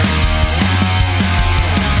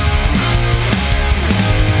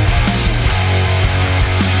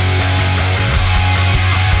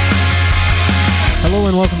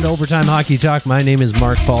welcome to Overtime Hockey Talk. My name is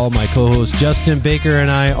Mark Paul. My co-host Justin Baker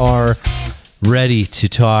and I are ready to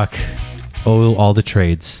talk all the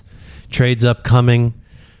trades. Trades upcoming,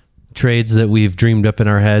 trades that we've dreamed up in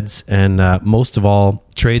our heads, and most of all,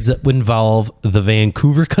 trades that would involve the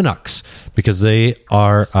Vancouver Canucks, because they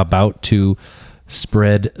are about to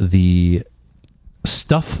spread the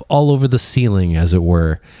stuff all over the ceiling, as it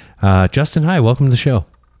were. Justin, hi. Welcome to the show.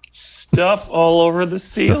 Stuff all over the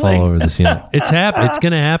ceiling. Stuff all over the ceiling. It's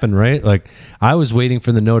going to happen, right? Like, I was waiting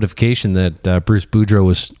for the notification that Bruce Boudreau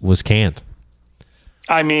was canned.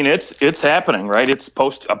 I mean, it's happening, right? It's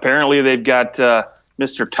apparently they've got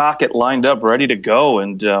Mr. Tocchet lined up, ready to go,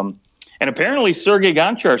 and apparently Sergei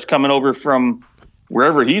Gonchar's coming over from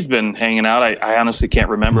wherever he's been hanging out. I honestly can't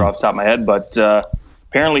remember off the top of my head, but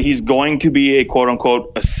apparently he's going to be a quote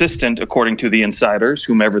unquote assistant, according to the insiders,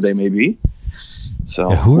 whomever they may be. So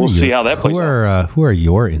we'll see how that plays out. Who are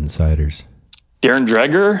your insiders? Darren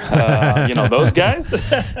Dreger, those guys.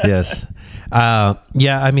 Yes.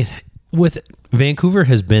 Yeah, I mean, with Vancouver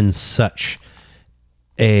has been such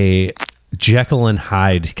a Jekyll and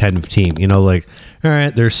Hyde kind of team. Like, all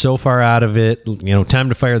right, they're so far out of it, time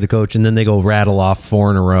to fire the coach, and then they go rattle off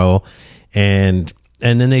 4 in a row, and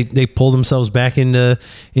then they pull themselves back into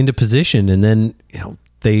position, and then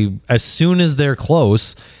they, as soon as they're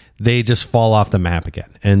close, they just fall off the map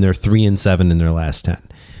again, and they're 3-7 in their last 10.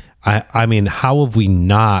 I mean, how have we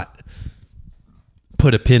not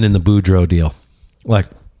put a pin in the Boudreau deal? Like,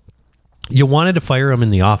 you wanted to fire him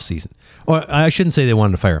in the offseason. Or I shouldn't say they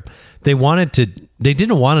wanted to fire him. They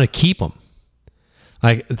didn't want to keep him.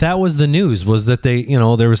 Like, that was the news, was that they, it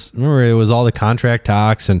was all the contract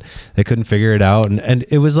talks and they couldn't figure it out. And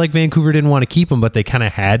it was like Vancouver didn't want to keep him, but they kind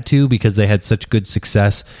of had to because they had such good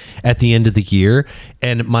success at the end of the year.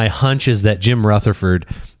 And my hunch is that Jim Rutherford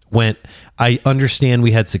went, I understand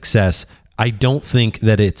we had success. I don't think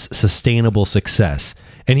that it's sustainable success.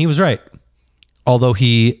 And he was right. Although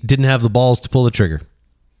he didn't have the balls to pull the trigger.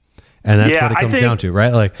 And that's what it comes down to,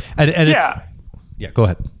 right? Like, it's, go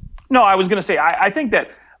ahead. No, I was going to say, I think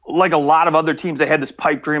that, like a lot of other teams, they had this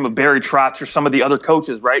pipe dream of Barry Trotz or some of the other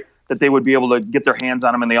coaches, right, that they would be able to get their hands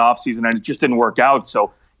on him in the offseason, and it just didn't work out.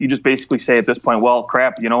 So you just basically say at this point, well,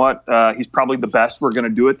 crap, you know what? He's probably the best we're going to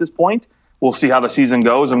do at this point. We'll see how the season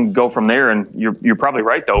goes and go from there. And you're probably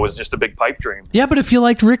right, though. It was just a big pipe dream. Yeah, but if you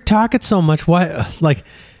liked Rick Tocchet so much, why,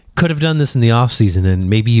 could have done this in the offseason, and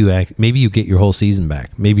maybe you get your whole season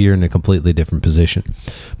back. Maybe you're in a completely different position.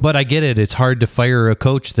 But I get it. It's hard to fire a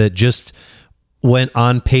coach that just went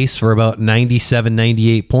on pace for about 97,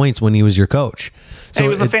 98 points when he was your coach. So he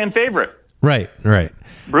was a fan favorite. Right.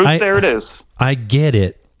 Bruce, there it is. I get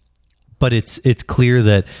it. But it's clear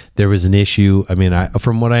that there was an issue. I mean,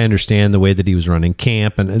 from what I understand, the way that he was running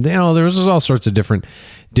camp, and there was all sorts of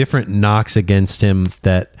different knocks against him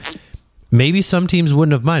that maybe some teams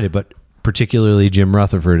wouldn't have minded, but particularly Jim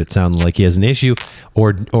Rutherford, it sounded like he has an issue,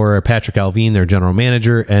 or Patrick Alvin, their general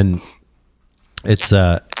manager, and it's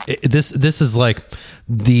this is like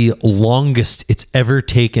the longest it's ever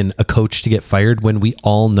taken a coach to get fired when we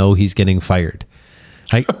all know he's getting fired.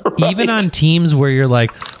 Right? Even on teams where you're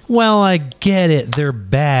like, well, I get it, they're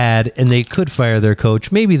bad and they could fire their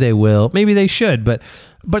coach, maybe they will, maybe they should, but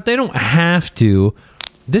they don't have to.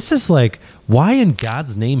 This is like, why in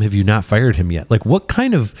God's name have you not fired him yet? Like, what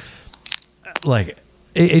kind of,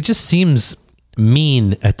 it just seems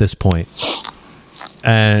mean at this point.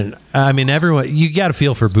 And I mean, everyone, you got to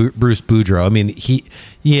feel for Bruce Boudreau. I mean, he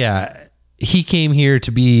came here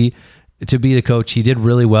to be the coach. He did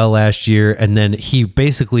really well last year, and then he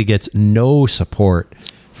basically gets no support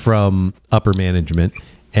from upper management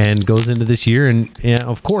and goes into this year, and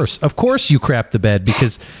of course you crap the bed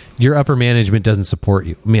because your upper management doesn't support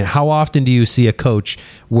you. I mean, how often do you see a coach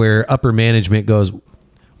where upper management goes,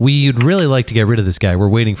 we'd really like to get rid of this guy, we're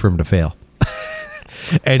waiting for him to fail,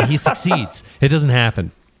 and he succeeds? It doesn't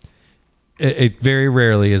happen. It very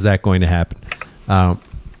rarely is that going to happen.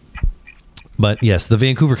 But yes, the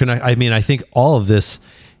Vancouver Canucks, I mean, I think all of this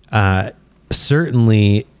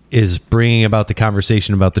certainly is bringing about the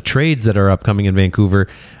conversation about the trades that are upcoming in Vancouver.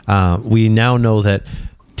 We now know that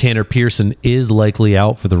Tanner Pearson is likely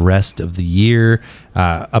out for the rest of the year,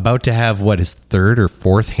 about to have his 3rd or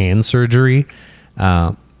 4th hand surgery.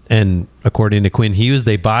 And according to Quinn Hughes,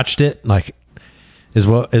 they botched it. Like, is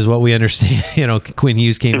what we understand. Quinn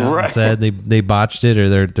Hughes came out and said they botched it,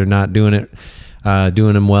 or they're not doing it,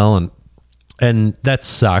 doing him well, and that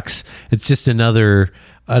sucks. It's just another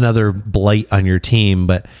blight on your team.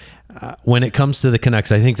 But when it comes to the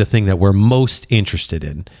Canucks, I think the thing that we're most interested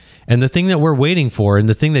in, and the thing that we're waiting for, and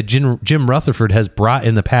the thing that Jim Rutherford has brought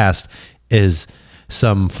in the past, is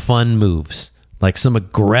some fun moves. like some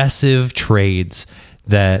aggressive trades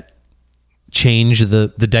that change the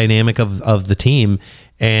dynamic of the team.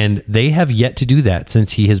 And they have yet to do that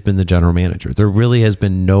since he has been the general manager. There really has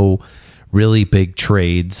been no really big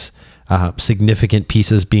trades, significant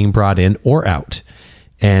pieces being brought in or out.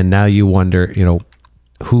 And now you wonder,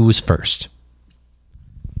 who's first?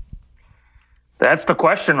 That's the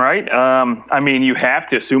question, right? I mean, you have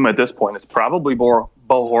to assume at this point it's probably Bo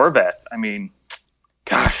Horvat. I mean,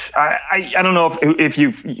 gosh, I don't know if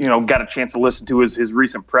you've got a chance to listen to his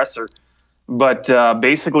recent presser, but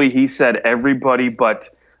basically he said everybody but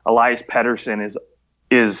Elias Pettersson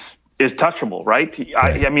is touchable, right?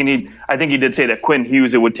 I think he did say that Quinn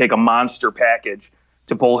Hughes, it would take a monster package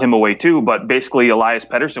to pull him away too, but basically Elias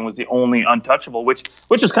Pettersson was the only untouchable, which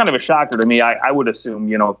is kind of a shocker to me. I would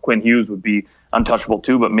assume Quinn Hughes would be untouchable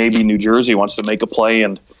too, but maybe New Jersey wants to make a play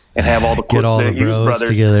and have all the get all the Hughes bros brothers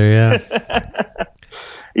together. Yeah,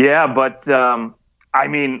 yeah, but I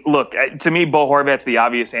mean, look, to me, Bo Horvat's the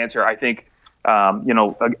obvious answer. I think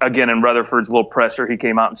again in Rutherford's little presser, he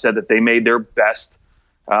came out and said that they made their best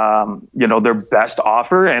their best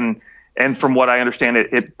offer, and from what I understand,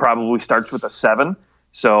 it probably starts with a 7.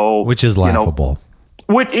 So which is laughable.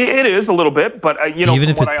 It is a little bit, but even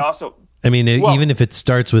if even if it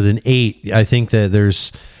starts with an 8, I think that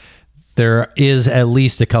there is at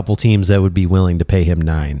least a couple teams that would be willing to pay him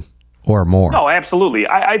 9 or more. No, absolutely.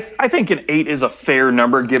 I think an 8 is a fair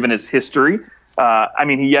number given his history.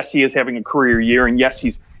 Yes, he is having a career year, and yes,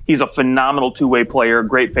 he's a phenomenal two-way player,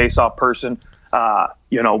 great face-off person.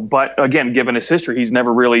 But again, given his history, he's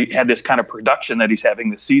never really had this kind of production that he's having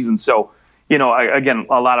this season. So, again,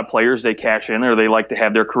 a lot of players, they cash in or they like to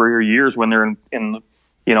have their career years when they're in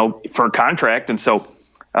for a contract. And so,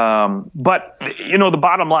 but the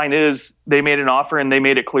bottom line is they made an offer and they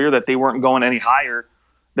made it clear that they weren't going any higher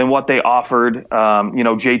than what they offered,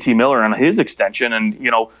 JT Miller on his extension. And,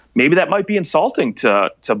 maybe that might be insulting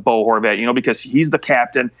to Bo Horvat, because he's the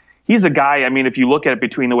captain. He's a guy, if you look at it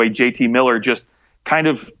between the way JT Miller just kind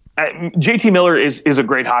of JT Miller is a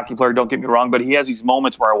great hockey player, don't get me wrong, but he has these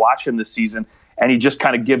moments where I watch him this season and he just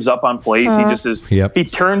kind of gives up on plays. He just is, He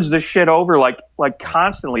turns the shit over like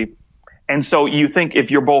constantly. And so you think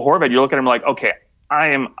if you're Bo Horvat, you're looking at him like, okay, I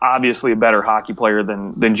am obviously a better hockey player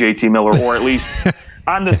than JT Miller, or at least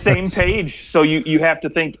on the same page. So you have to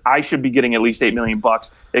think I should be getting at least $8 million,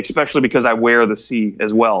 especially because I wear the C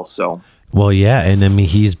as well. So. Well, yeah, and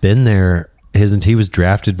he's been there. He was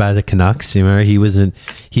drafted by the Canucks. Remember, he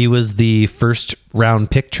was the first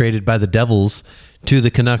round pick traded by the Devils to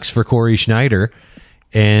the Canucks for Corey Schneider,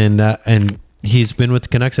 and he's been with the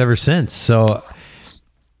Canucks ever since. So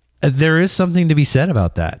there is something to be said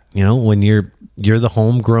about that. When you're the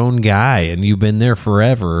homegrown guy and you've been there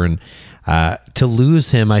forever, and to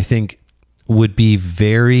lose him, I think would be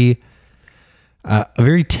very,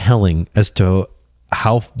 very telling as to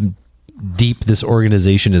how deep this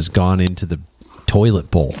organization has gone into the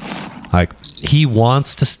toilet bowl. Like, he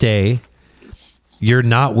wants to stay. You're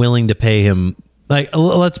not willing to pay him. Like,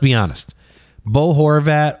 let's be honest. Bo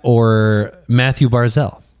Horvat or Matthew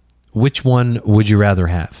Barzal? Which one would you rather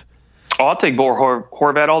have? Oh, I'll take Bo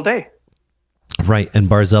Horvat all day. Right, and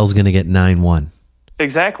Barzal's going to get 9-1.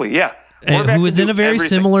 Exactly, yeah. And who is in a very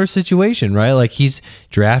similar situation, right? Like, he's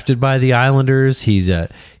drafted by the Islanders. He's a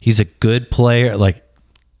good player. Like,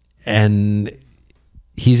 and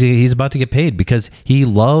he's about to get paid because he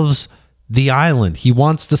loves the island. He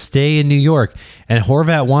wants to stay in New York, and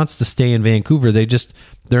Horvat wants to stay in Vancouver.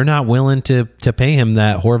 They're not willing to pay him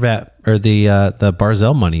that Horvat or the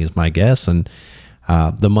Barzal money is my guess, and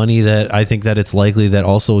the money that I think that it's likely that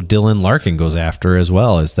also Dylan Larkin goes after as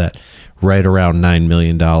well, is that right around $9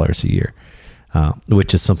 million a year,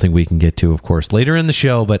 which is something we can get to, of course, later in the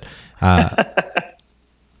show. But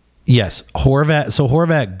yes, Horvat. So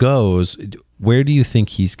Horvat goes. Where do you think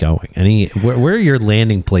he's going? Where are your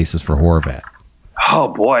landing places for Horvat? Oh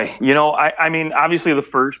boy, obviously the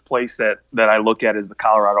first place that I look at is the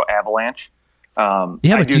Colorado Avalanche. But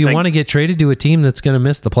do you want to get traded to a team that's going to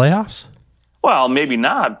miss the playoffs? Well, maybe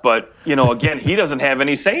not, but again, he doesn't have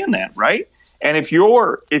any say in that, right? And if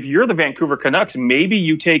you're the Vancouver Canucks, maybe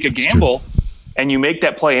you take a gamble and you make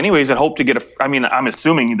that play anyways and hope to get I'm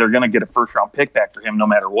assuming they're going to get a first round pick back for him no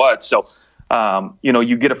matter what. So,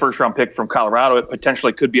 you get a first round pick from Colorado, it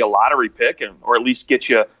potentially could be a lottery pick, or at least get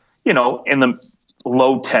you, in the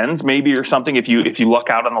low 10s maybe or something if you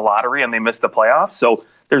luck out on the lottery and they miss the playoffs. So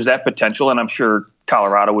there's that potential, and I'm sure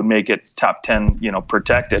Colorado would make it top 10,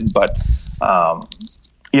 protected. But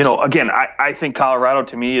again, I think Colorado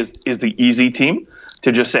to me is the easy team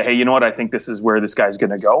to just say, hey, you know what? I think this is where this guy's going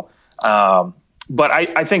to go. But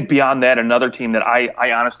I think beyond that, another team that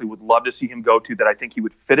I honestly would love to see him go to, that I think he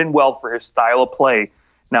would fit in well for his style of play.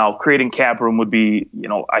 Now, creating cap room would be,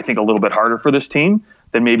 I think a little bit harder for this team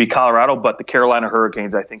than maybe Colorado, but the Carolina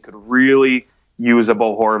Hurricanes, I think, could really use a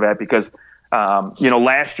Bo Horvat because,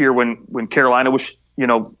 last year when Carolina was,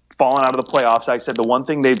 falling out of the playoffs, I said the one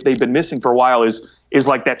thing they've been missing for a while is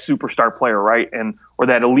like that superstar player, right? Or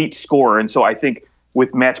that elite scorer. And so I think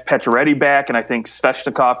with Matt Pacioretty back, and I think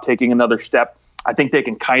Svechnikov taking another step, I think they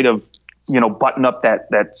can kind of, button up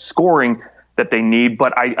that scoring that they need.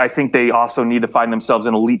 But I think they also need to find themselves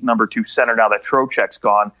an elite number 2 center now that Trocheck's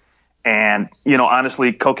gone. And,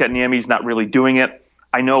 honestly, Kotkaniemi's not really doing it.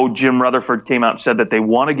 I know Jim Rutherford came out and said that they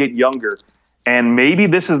want to get younger. And maybe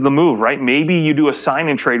this is the move, right? Maybe you do a sign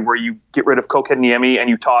and trade where you get rid of Kotkaniemi and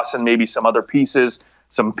you toss in maybe some other pieces,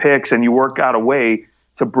 some picks, and you work out a way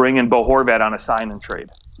to bring in Bo Horvat on a sign and trade.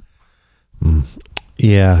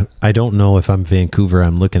 Yeah, I don't know if I'm Vancouver.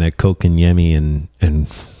 I'm looking at Kotkaniemi and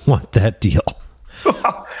want that deal.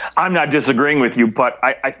 I'm not disagreeing with you, but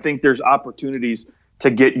I think there's opportunities to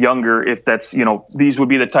get younger if that's, these would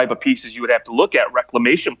be the type of pieces you would have to look at,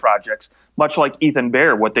 reclamation projects, much like Ethan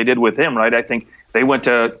Bear, what they did with him, right? I think they went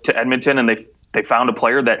to Edmonton and they found a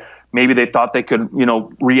player that maybe they thought they could,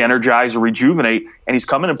 re-energize or rejuvenate, and he's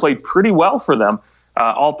come in and played pretty well for them.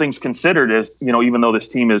 All things considered, is even though this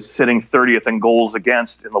team is sitting 30th in goals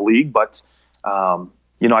against in the league, but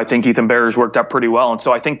I think Ethan Bear has worked out pretty well, and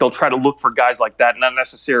so I think they'll try to look for guys like that, not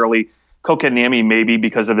necessarily Kotkaniemi maybe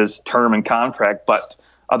because of his term and contract, but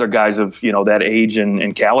other guys of that age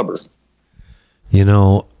and caliber.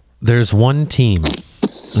 There's one team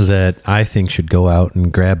that I think should go out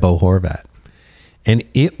and grab Bo Horvat, and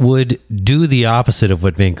it would do the opposite of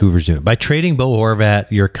what Vancouver's doing. By trading Bo Horvat,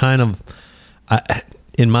 you're kind of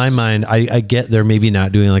in my mind, I get they're maybe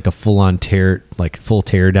not doing like a full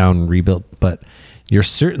tear down rebuild, but you're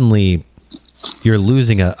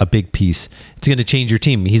losing a big piece. It's going to change your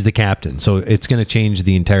team. He's the captain, so it's going to change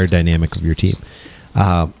the entire dynamic of your team.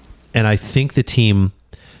 And I think the team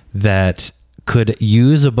that could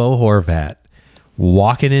use a Bo Horvat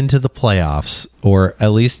walking into the playoffs, or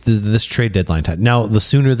at least this trade deadline time. Now, the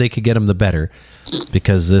sooner they could get him, the better,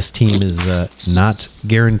 because this team is not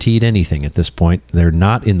guaranteed anything at this point. They're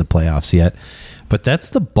not in the playoffs yet, but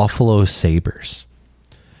that's the Buffalo Sabres.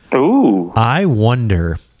 Ooh. I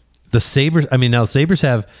wonder, the Sabres, now the Sabres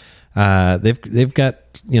have, they've got,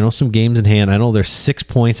 some games in hand. I know they're 6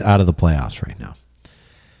 points out of the playoffs right now,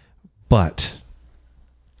 but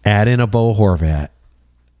add in a Bo Horvat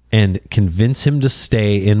and convince him to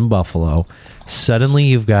stay in Buffalo. Suddenly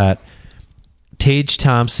you've got Tage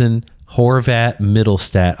Thompson, Horvat,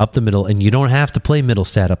 Middlestat up the middle, and you don't have to play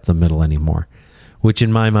Middlestat up the middle anymore, which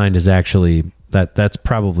in my mind is actually, that's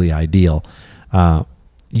probably ideal.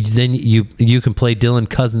 Then you can play Dylan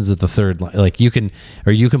Cousins at the third line. You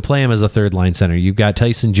can play him as a third line center. You've got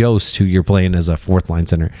Tyson Jost, who you're playing as a fourth line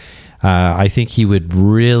center. I think he would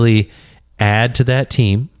really add to that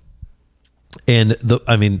team. And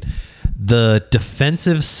the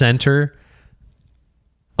defensive center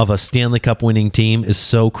of a Stanley Cup winning team is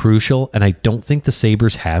so crucial, and I don't think the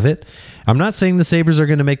Sabres have it. I'm not saying the Sabres are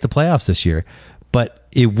going to make the playoffs this year, but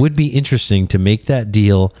it would be interesting to make that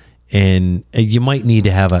deal, and you might need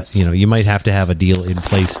to have you might have to have a deal in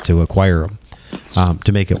place to acquire them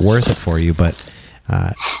to make it worth it for you. But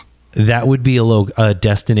that would be a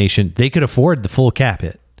destination. They could afford the full cap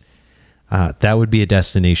hit. That would be a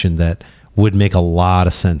destination that would make a lot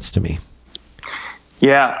of sense to me.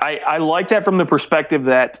 Yeah, I like that from the perspective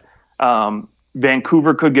that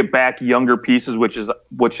Vancouver could get back younger pieces, which is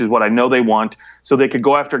what I know they want. So they could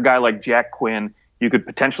go after a guy like Jack Quinn. You could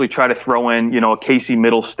potentially try to throw in, a Casey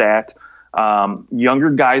Middlestat, younger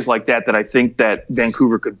guys like that I think that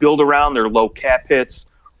Vancouver could build around. Their low cap hits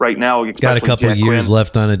right now. Got a couple of years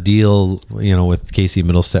left on a deal, with Casey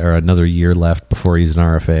Middlestat, or another year left before he's an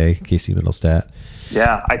RFA, Casey Middlestat.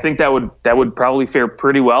 Yeah, I think that would probably fare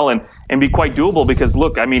pretty well and be quite doable because,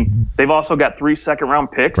 look, they've also got 3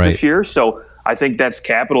 second-round picks this year, so I think that's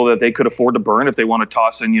capital that they could afford to burn if they want to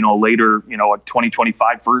toss in, later, a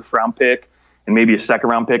 2025 first-round pick and maybe a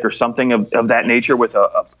second-round pick or something of that nature with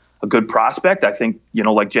a good prospect. I think,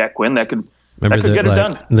 like Jack Quinn, that could get it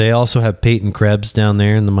done. They also have Peyton Krebs down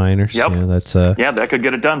there in the minors. Yep. That could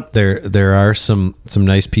get it done. There are some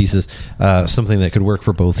nice pieces, something that could work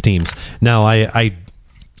for both teams. Now,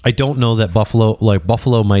 I don't know that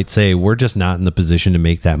Buffalo might say, we're just not in the position to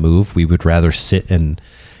make that move. We would rather sit and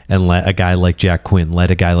let a guy like Jack Quinn,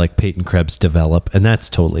 let a guy like Peyton Krebs develop, and that's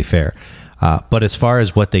totally fair. But as far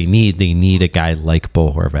as what they need a guy like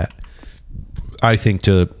Bo Horvat. I think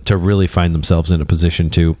to really find themselves in a position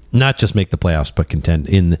to not just make the playoffs but contend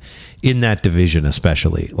in that division,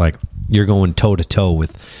 especially. Like, you're going toe to toe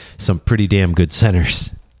with some pretty damn good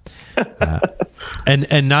centers.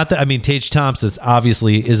 And not that, I mean, Tage Thompson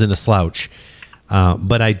obviously isn't a slouch,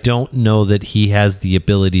 but I don't know that he has the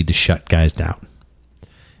ability to shut guys down.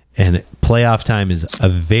 And playoff time is a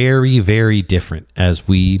very, very different, as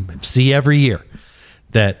we see every year,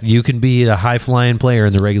 that you can be a high-flying player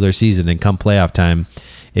in the regular season, and come playoff time,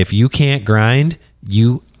 if you can't grind,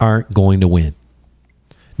 you aren't going to win.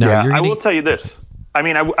 Now, I will tell you this. I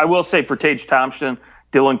mean, I will say for Tage Thompson,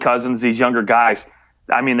 Dylan Cousins, these younger guys,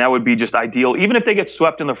 I mean, that would be just ideal. Even if they get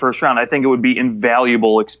swept in the first round, I think it would be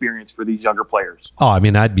invaluable experience for these younger players. Oh, I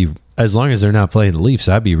mean, as long as they're not playing the Leafs,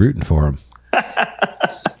 I'd be rooting for them.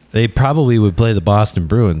 They probably would play the Boston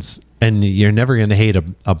Bruins, and you're never going to hate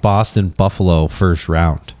a Boston Buffalo first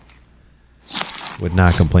round. Would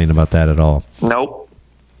not complain about that at all. Nope.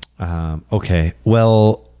 Okay.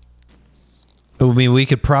 Well, I mean, we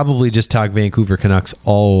could probably just talk Vancouver Canucks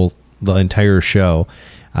the entire show,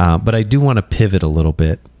 but I do want to pivot a little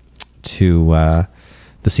bit to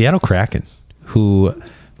the Seattle Kraken, who,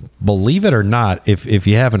 believe it or not, if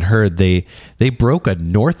you haven't heard, they broke a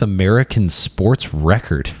North American sports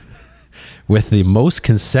record with the most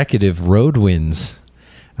consecutive road wins,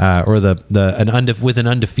 with an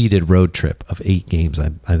undefeated road trip of 8 games. I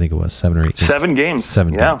think it was 7 or 8 games. 7 games.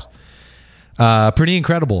 7 games. Pretty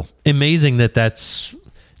incredible. Amazing that's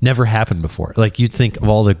never happened before. Like, you'd think of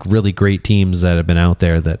all the really great teams that have been out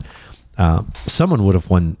there that someone would have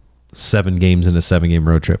won 7 games in a 7-game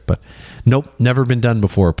road trip, but nope, never been done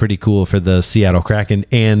before. Pretty cool for the Seattle Kraken.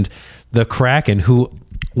 And the Kraken, who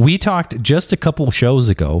we talked just a couple shows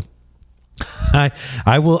ago,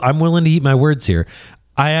 I'm willing to eat my words here.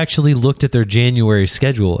 I actually looked at their January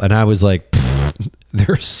schedule and I was like,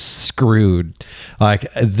 they're screwed.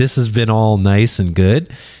 Like, this has been all nice and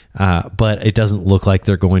good, but it doesn't look like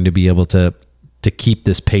they're going to be able to keep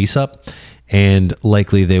this pace up, and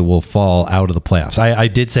likely they will fall out of the playoffs. I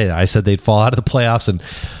did say that. I said they'd fall out of the playoffs, and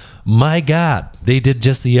my God, they did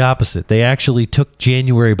just the opposite. They actually took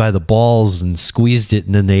January by the balls and squeezed it,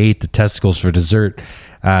 and then they ate the testicles for dessert.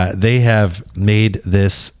 They have made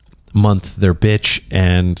this month their bitch,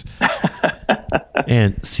 and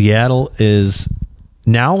Seattle is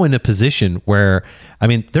now in a position where, I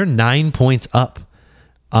mean, they're 9 points up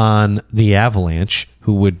on the Avalanche,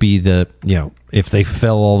 who would be if they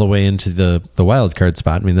fell all the way into the wild card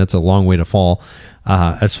spot. I mean, that's a long way to fall.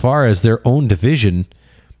 As far as their own division,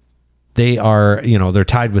 they are, they're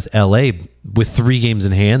tied with LA with 3 games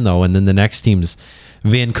in hand, though, and then the next team's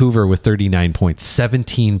Vancouver with 39 points,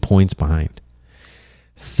 17 points behind.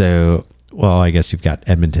 So, well, I guess you've got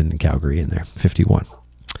Edmonton and Calgary in there, 51.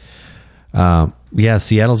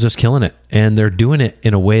 Seattle's just killing it, and they're doing it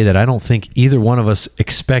in a way that I don't think either one of us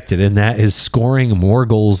expected, and that is scoring more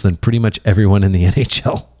goals than pretty much everyone in the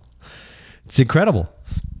NHL. It's incredible.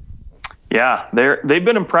 Yeah, they've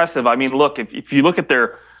been impressive. I mean, look, if you look at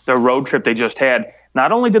their road trip they just had,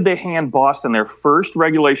 not only did they hand Boston their first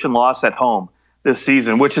regulation loss at home this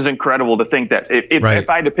season, which is incredible to think that if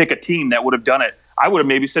I had to pick a team that would have done it, I would have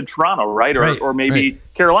maybe said Toronto, right? Or maybe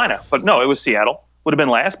Carolina. But no, it was Seattle. Would have been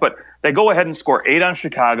last. But they go ahead and score 8 on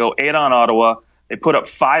Chicago, 8 on Ottawa. They put up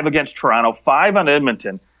 5 against Toronto, 5 on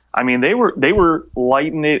Edmonton. I mean, they were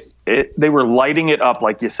lighting it up,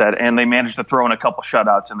 like you said, and they managed to throw in a couple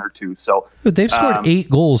shutouts in there too. So they've scored 8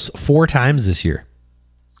 goals 4 times this year.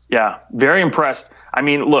 Yeah, very impressed. I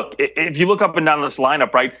mean, look, if you look up and down this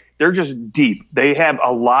lineup, right, they're just deep. They have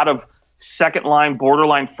a lot of second line,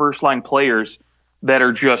 borderline, first line players that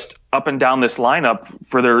are just up and down this lineup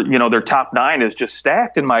for their top 9 is just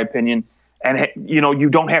stacked, in my opinion. And, you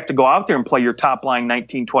don't have to go out there and play your top line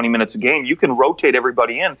 19, 20 minutes a game. You can rotate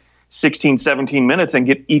everybody in 16, 17 minutes and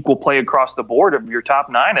get equal play across the board of your top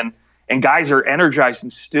 9. And guys are energized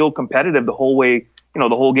and still competitive the whole way, the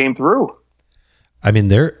whole game through. I mean,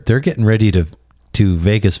 they're getting ready to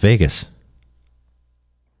Vegas.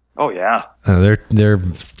 Oh yeah. They're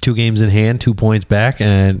 2 games in hand, 2 points back,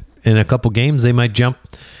 and in a couple games they might jump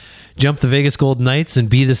the Vegas Golden Knights and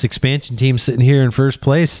be this expansion team sitting here in first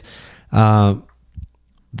place.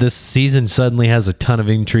 This season suddenly has a ton of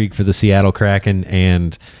intrigue for the Seattle Kraken,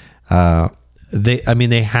 and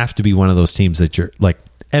they have to be one of those teams that you're like,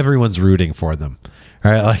 everyone's rooting for them.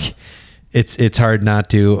 All right, like it's hard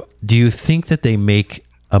not to. Do you think that they make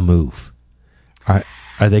a move?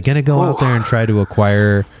 Are they going to go out there and try to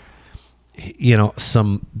acquire,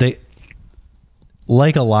 they,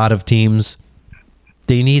 like a lot of teams,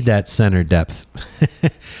 they need that center depth.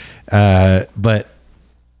 But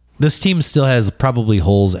this team still has probably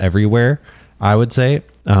holes everywhere. I would say.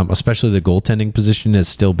 Especially the goaltending position has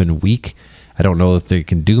still been weak. I don't know if they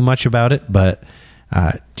can do much about it, but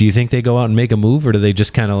do you think they go out and make a move, or do they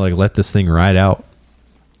just kind of like let this thing ride out?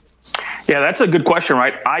 Yeah, that's a good question,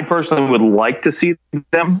 right? I personally would like to see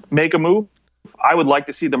them make a move. I would like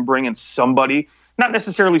to see them bring in somebody, not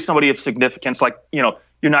necessarily somebody of significance, like, you're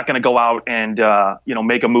not going to go out and,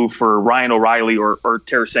 make a move for Ryan O'Reilly or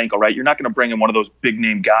Tarasenko, right? You're not going to bring in one of those big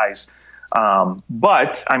name guys.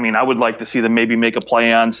 But I mean, I would like to see them maybe make a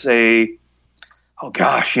play on, say,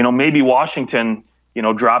 maybe Washington,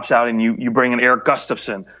 drops out and you bring in Eric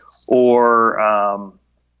Gustafsson, or,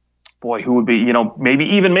 who would be, maybe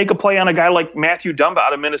even make a play on a guy like Matthew Dumba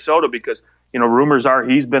out of Minnesota, because, rumors are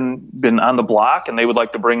he's been on the block and they would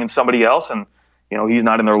like to bring in somebody else, and, he's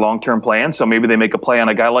not in their long-term plan. So maybe they make a play on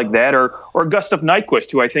a guy like that, or Gustav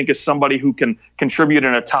Nyquist, who I think is somebody who can contribute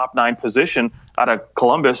in a top 9 position out of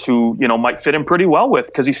Columbus, who, might fit in pretty well with,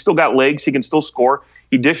 because he's still got legs. He can still score.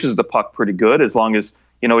 He dishes the puck pretty good, as long as,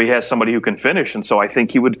 he has somebody who can finish. And so I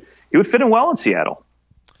think he would fit in well in Seattle.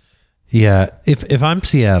 Yeah. If I'm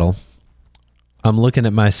Seattle, I'm looking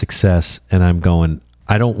at my success and I'm going,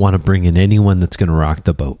 I don't want to bring in anyone that's going to rock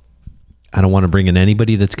the boat. I don't want to bring in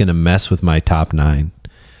anybody that's going to mess with my top 9.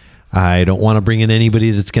 I don't want to bring in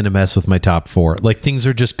anybody that's going to mess with my top 4. Like, things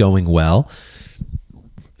are just going well.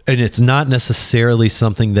 And it's not necessarily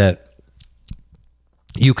something that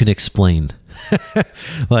you can explain.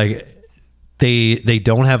 Like, they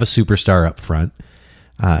don't have a superstar up front.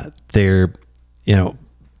 They're,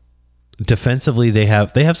 defensively they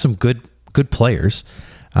have some good players,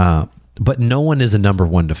 but no one is a number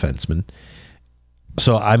 1 defenseman.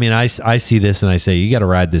 So, I mean, I see this and I say, you got to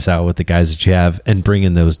ride this out with the guys that you have and bring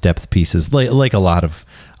in those depth pieces, like a lot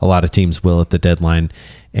of teams will at the deadline.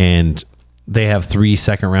 And they have 3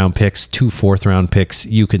 second-round picks, 2 fourth-round picks.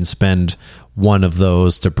 You can spend one of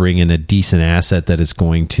those to bring in a decent asset that is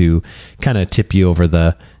going to kind of tip you over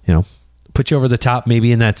the, put you over the top,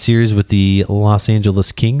 maybe in that series with the Los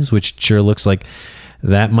Angeles Kings, which sure looks like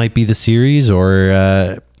that might be the series.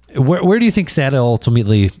 Or where do you think Seattle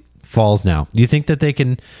ultimately falls now? Do you think that they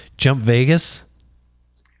can jump Vegas?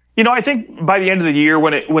 I think by the end of the year,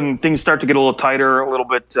 when things start to get a little tighter, a little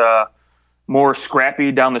bit more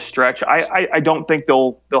scrappy down the stretch, I don't think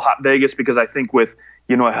they'll hot Vegas, because I think with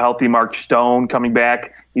a healthy Mark Stone coming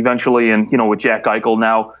back eventually, and with Jack Eichel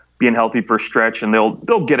now being healthy for a stretch, and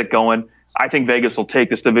they'll get it going. I think Vegas will take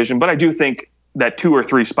this division, but I do think that 2 or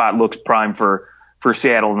 3 spot looks prime for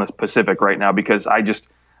Seattle in the Pacific right now, because I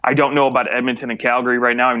don't know about Edmonton and Calgary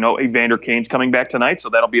right now. I know Evander Kane's coming back tonight, so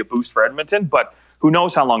that'll be a boost for Edmonton, but who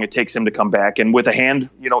knows how long it takes him to come back. And with a hand,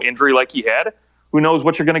 injury like he had, who knows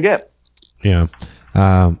what you're going to get. Yeah.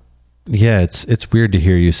 It's weird to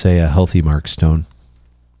hear you say a healthy Mark Stone.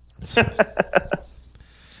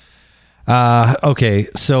 Okay,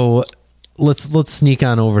 so let's sneak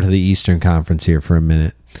on over to the Eastern Conference here for a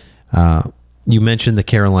minute. You mentioned the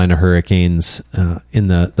Carolina Hurricanes in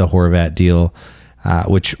the Horvat deal,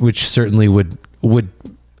 which certainly would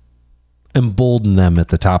embolden them at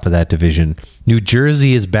the top of that division. New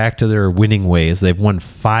Jersey is back to their winning ways. They've won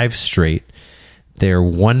 5 straight. They're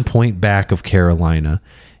 1 point back of Carolina,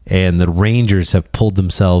 and the Rangers have pulled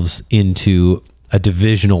themselves into a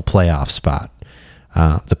divisional playoff spot.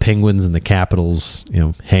 The Penguins and the Capitals,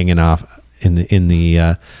 hanging off in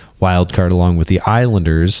the wild card along with the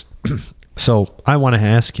Islanders. So I want to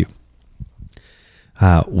ask you,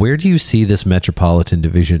 where do you see this Metropolitan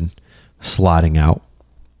Division slotting out?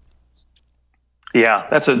 Yeah,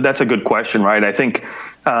 that's a good question, right? I think,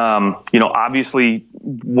 obviously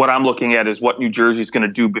what I'm looking at is what New Jersey's going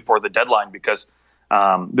to do before the deadline, because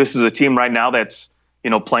this is a team right now that's,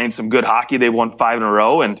 playing some good hockey. They won 5 in a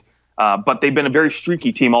row, and but they've been a very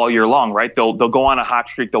streaky team all year long, right? They'll go on a hot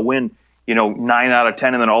streak. They'll win, 9 out of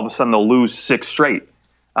 10, and then all of a sudden they'll lose 6 straight.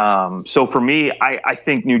 So for me, I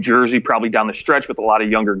think New Jersey probably down the stretch with a lot of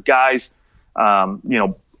younger guys,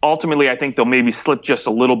 ultimately I think they'll maybe slip just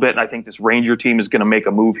a little bit. And I think this Ranger team is going to make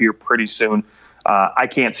a move here pretty soon. I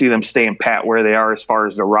can't see them staying pat where they are as far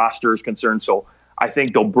as the roster is concerned. So I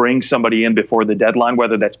think they'll bring somebody in before the deadline,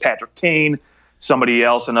 whether that's Patrick Kane, somebody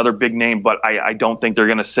else, another big name, but I don't think they're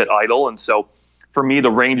going to sit idle. And so for me, the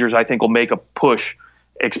Rangers, I think, will make a push,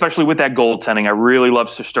 especially with that goaltending. I really love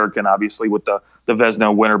Shesterkin, obviously, with the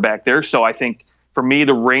Vezina winner back there. So I think, for me,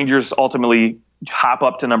 the Rangers ultimately hop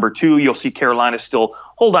up to number 2. You'll see Carolina still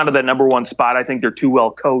hold on to that number 1 spot. I think they're too well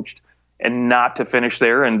coached and not to finish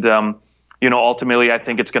there. And, ultimately, I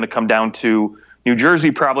think it's going to come down to New Jersey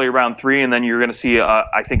probably around 3, and then you're going to see,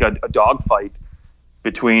 I think, a dogfight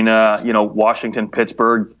between, Washington,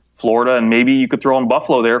 Pittsburgh, Florida, and maybe you could throw in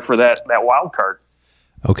Buffalo there for that wild card.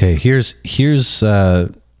 Okay, here's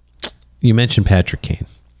you mentioned Patrick Kane.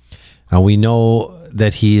 We know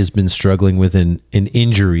that he has been struggling with an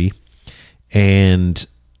injury, and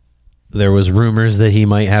there was rumors that he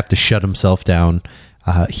might have to shut himself down.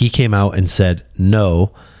 He came out and said,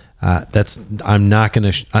 "No, I'm not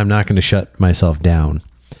going to shut myself down."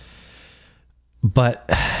 But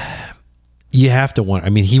you have to wonder. I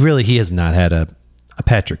mean, he has not had a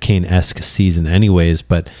Patrick Kane-esque season, anyways.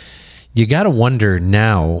 But you got to wonder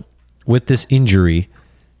now with this injury,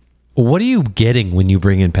 what are you getting when you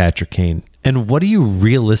bring in Patrick Kane? And what are you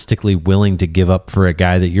realistically willing to give up for a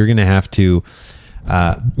guy that you're going to have to,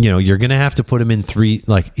 you're going to have to put him in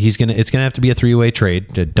it's going to have to be a 3-way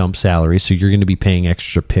trade to dump salary. So you're going to be paying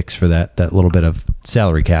extra picks for that little bit of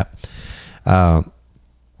salary cap.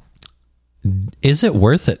 Is it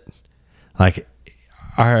worth it? Like,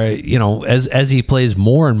 as he plays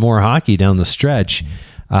more and more hockey down the stretch,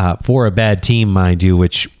 for a bad team, mind you,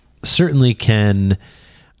 which certainly can,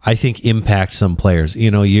 I think, impact some players.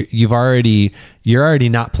 You're already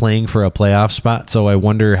not playing for a playoff spot, so I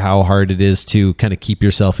wonder how hard it is to kind of keep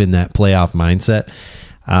yourself in that playoff mindset.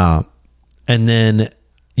 And then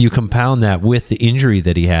you compound that with the injury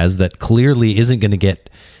that he has that clearly isn't going to get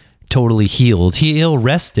totally healed. He'll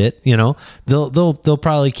rest it. They'll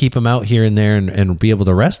probably keep him out here and there and be able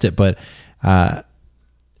to rest it, but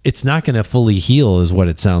it's not going to fully heal is what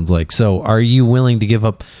it sounds like. So are you willing to give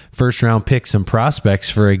up first round picks and prospects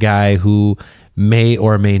for a guy who may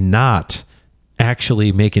or may not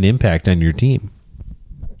actually make an impact on your team?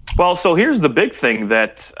 Well, so here's the big thing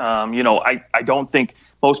that, I don't think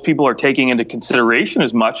most people are taking into consideration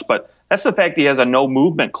as much, but that's the fact he has a no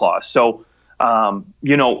movement clause. So,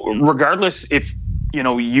 regardless if,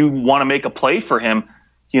 you want to make a play for him,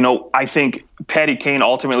 I think Patty Kane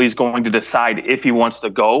ultimately is going to decide if he wants to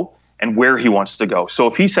go and where he wants to go. So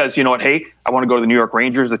if he says, hey, I want to go to the New York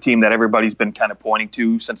Rangers, a team that everybody's been kind of pointing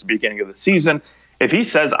to since the beginning of the season. If he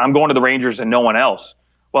says, I'm going to the Rangers and no one else,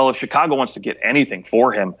 well, if Chicago wants to get anything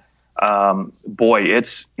for him,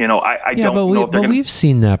 it's, I don't know if they're we've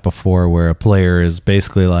seen that before where a player is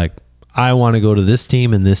basically like, I want to go to this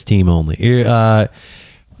team and this team only.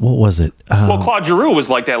 What was it? Claude Giroux was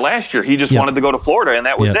like that last year. He just wanted to go to Florida, and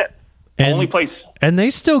that was it. Only place. And they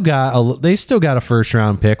still got a first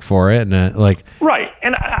round pick for it, and right.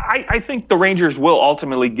 And I think the Rangers will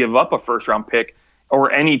ultimately give up a first round pick,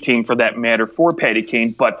 or any team for that matter, for Patty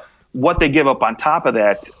Kane. But what they give up on top of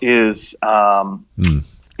that is, not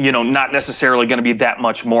necessarily going to be that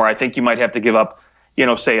much more. I think you might have to give up,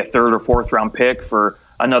 say a third or fourth round pick for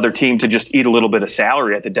another team to just eat a little bit of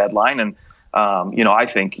salary at the deadline. And I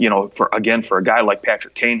think, for a guy like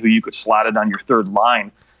Patrick Kane, who you could slot it on your third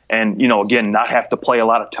line and, again, not have to play a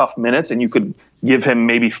lot of tough minutes, and you could give him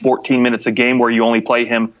maybe 14 minutes a game where you only play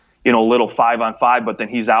him, a little 5-on-5, but then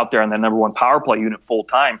he's out there on the number one power play unit full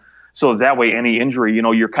time. So that way, any injury,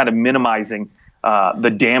 you're kind of minimizing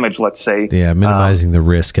the damage, let's say. Yeah, minimizing the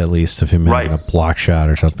risk, at least, of him having a block shot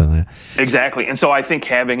or something like that. Exactly. And so I think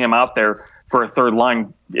having him out there for a third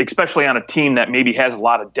line, especially on a team that maybe has a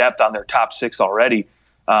lot of depth on their top six already,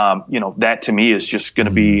 that to me is just going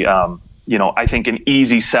to be, I think an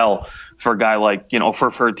easy sell for a guy like,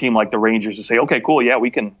 for a team like the Rangers to say, okay, cool. Yeah,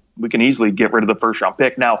 we can easily get rid of the first round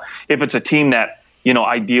pick. Now, if it's a team that,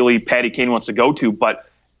 ideally Patty Kane wants to go to, but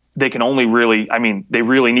they can only really, they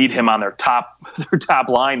really need him on their top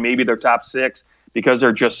line, maybe their top six, because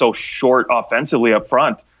they're just so short offensively up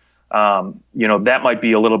front. That might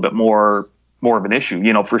be a little bit more of an issue,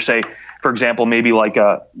 for example, maybe like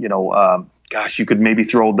you could maybe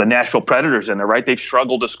throw the Nashville Predators in there, right? They've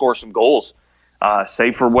struggled to score some goals.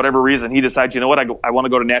 Say for whatever reason, he decides, I want to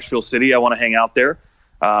go to Nashville City. I want to hang out there,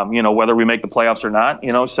 whether we make the playoffs or not,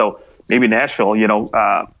 so maybe Nashville,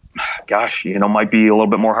 might be a little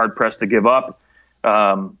bit more hard pressed to give up,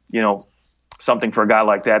 something for a guy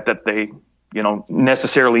like that they,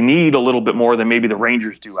 necessarily need a little bit more than maybe the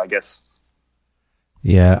Rangers do, I guess.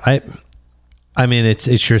 Yeah. I mean,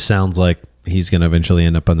 it sure sounds like he's going to eventually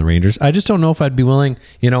end up on the Rangers. I just don't know if I'd be willing,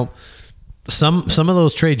 some of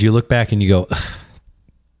those trades you look back and you go,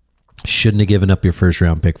 shouldn't have given up your first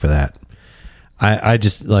round pick for that. I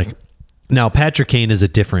just now Patrick Kane is a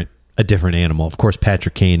different animal. Of course,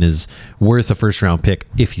 Patrick Kane is worth a first round pick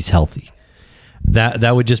if he's healthy.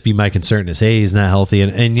 That would just be my concern is, hey, he's not healthy.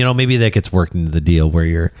 And maybe that gets worked into the deal where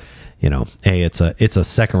you're, hey, it's a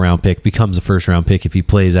second round pick, becomes a first round pick if he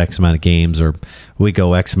plays X amount of games, or we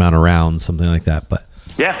go X amount of rounds, something like that. But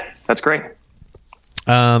yeah, that's great.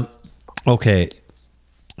 Okay.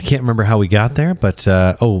 I can't remember how we got there, but,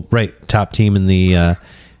 top team in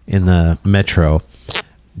the Metro.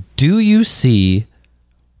 Do you see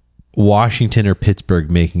Washington or Pittsburgh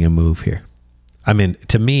making a move here. I mean,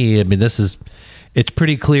 to me, it's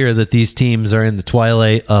pretty clear that these teams are in the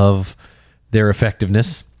twilight of their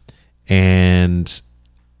effectiveness. And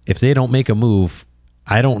if they don't make a move,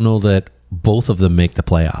 I don't know that both of them make the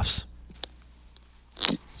playoffs.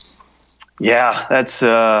 Yeah, that's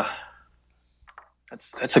a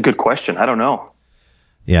good question. I don't know.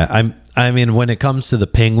 Yeah, I mean, when it comes to the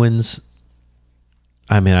Penguins,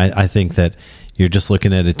 I think that you're just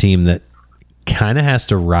looking at a team that kind of has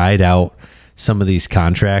to ride out some of these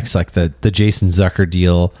contracts, like the Jason Zucker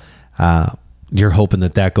deal. You're hoping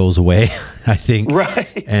that goes away, I think.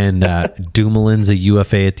 Right. And Dumoulin's a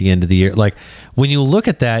UFA at the end of the year. Like, when you look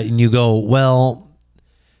at that and you go, well,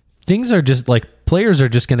 things are just like, players are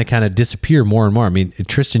just going to kind of disappear more and more. I mean,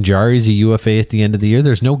 Tristan Jarry's a UFA at the end of the year.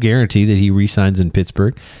 There's no guarantee that he re-signs in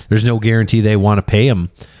Pittsburgh. There's no guarantee they want to pay him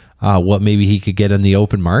what maybe he could get in the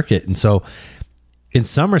open market. And so in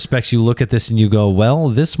some respects, you look at this and you go, well,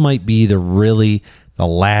 this might be the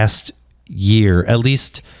last year. At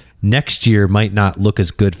least next year might not look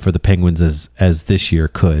as good for the Penguins as this year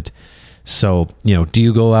could. So, do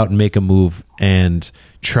you go out and make a move and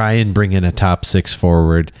try and bring in a top six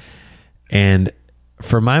forward? And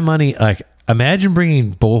for my money, like, imagine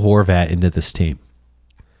bringing Bo Horvat into this team.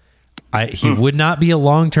 He would not be a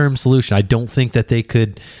long-term solution. I don't think that they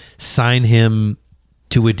could sign him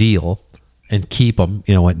to a deal and keep him,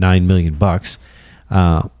 at $9 million.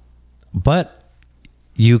 But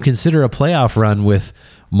you consider a playoff run with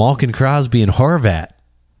Malkin, Crosby, and Horvat,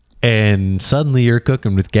 and suddenly you're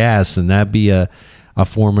cooking with gas, and that'd be a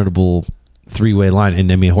formidable three-way line. And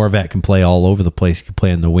Horvat can play all over the place. He can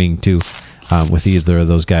play in the wing too, with either of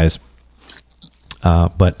those guys.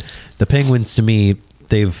 But the Penguins, to me,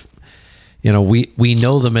 they've, we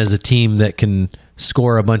know them as a team that can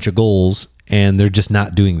score a bunch of goals, and they're just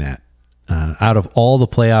not doing that. Out of all the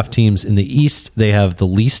playoff teams in the East, they have the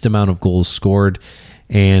least amount of goals scored,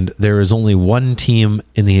 and there is only one team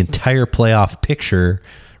in the entire playoff picture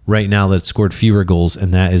right now that scored fewer goals,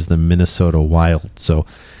 and that is the Minnesota Wild. So,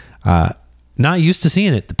 not used to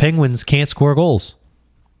seeing it. The Penguins can't score goals.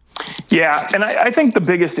 Yeah, and I think the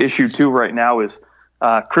biggest issue, too, right now is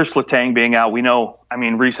Chris Letang being out. We know,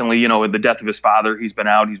 recently, with the death of his father, he's been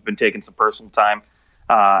out. He's been taking some personal time.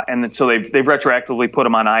 And then, so they've retroactively put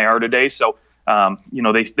him on IR today. So,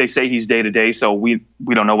 they say he's day to day. So we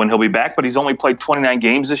don't know when he'll be back, but he's only played 29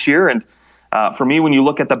 games this year. And for me, when you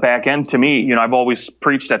look at the back end, to me, I've always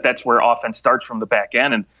preached that that's where offense starts, from the back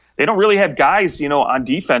end. And they don't really have guys, on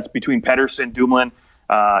defense between Pettersson, Dumoulin,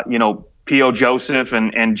 P.O. Joseph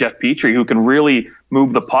and Jeff Petrie, who can really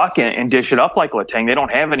move the puck and dish it up like Letang. They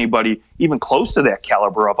don't have anybody even close to that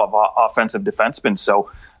caliber of offensive defenseman. So,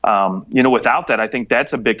 without that, I think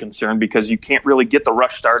that's a big concern, because you can't really get the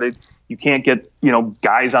rush started. You can't get,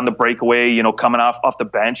 guys on the breakaway, coming off the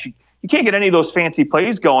bench. You can't get any of those fancy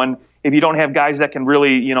plays going if you don't have guys that can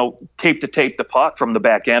really, tape the puck from the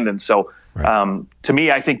back end. And so, right. To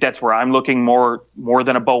me, I think that's where I'm looking more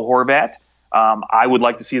than a Bo Horvat. I would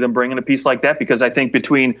like to see them bring in a piece like that, because I think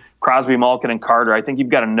between Crosby, Malkin, and Carter, I think you've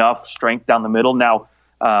got enough strength down the middle. Now,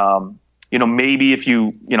 maybe if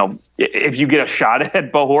you get a shot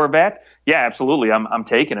at Bo Horvat, yeah, absolutely, I'm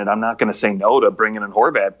taking it. I'm not going to say no to bringing in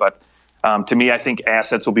Horvat, but to me, I think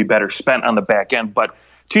assets will be better spent on the back end. But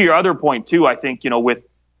to your other point too, I think,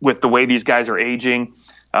 with the way these guys are aging,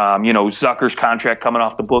 Zucker's contract coming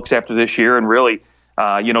off the books after this year, and really,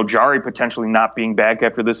 Jarry potentially not being back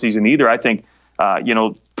after this season either. I think,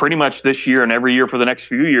 pretty much this year and every year for the next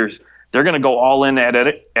few years, they're going to go all in at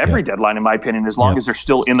every deadline, in my opinion, as long as they're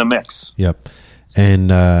still in the mix. Yep. And,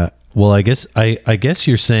 well, I guess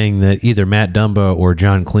you're saying that either Matt Dumba or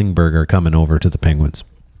John Klingberg are coming over to the Penguins.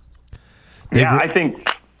 I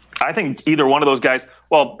think either one of those guys.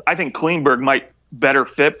 Well, I think Klingberg might better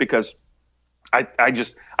fit, because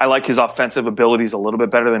I like his offensive abilities a little bit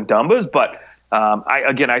better than Dumba's, but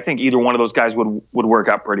I think either one of those guys would work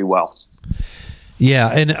out pretty well. Yeah,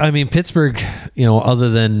 and Pittsburgh, other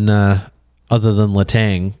than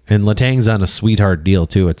Letang, and Letang's on a sweetheart deal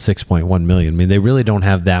too at $6.1 million. They really don't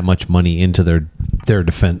have that much money into their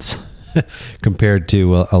defense compared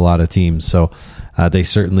to a lot of teams. So they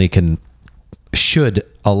certainly should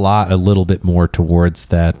a little bit more towards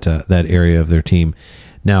that area of their team.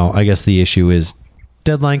 Now, I guess the issue is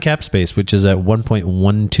deadline cap space, which is at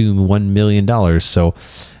 $1.121 million. So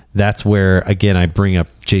that's where, again, I bring up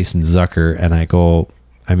Jason Zucker and I go,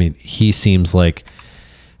 he seems like,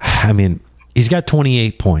 he's got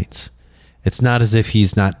 28 points. It's not as if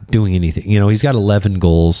he's not doing anything. He's got 11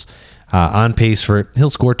 goals, on pace he'll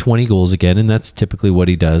score 20 goals again, and that's typically what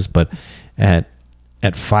he does. But at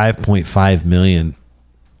 $5.5 million,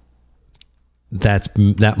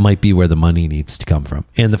 that might be where the money needs to come from.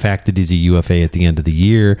 And the fact that he's a UFA at the end of the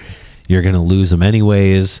year, you're going to lose him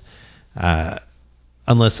anyways.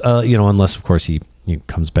 Unless of course he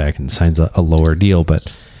comes back and signs a lower deal,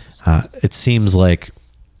 but it seems like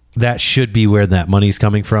that should be where that money's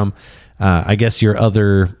coming from. I guess the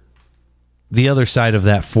other side of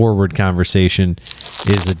that forward conversation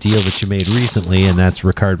is a deal that you made recently, and that's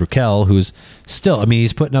Rickard Rakell, who's still,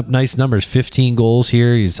 he's putting up nice numbers, 15 goals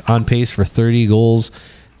here. He's on pace for 30 goals.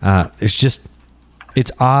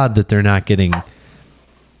 It's odd that they're not getting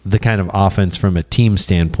the kind of offense from a team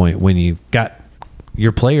standpoint when you've got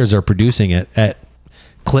your players are producing it at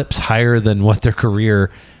clips higher than what their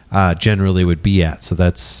career generally would be at. So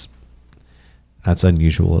that's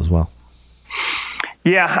unusual as well.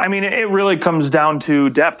 Yeah, it really comes down to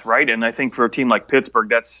depth, right? And I think for a team like Pittsburgh,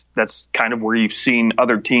 that's kind of where you've seen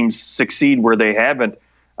other teams succeed where they haven't.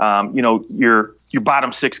 Your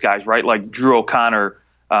bottom six guys, right? Like Drew O'Connor,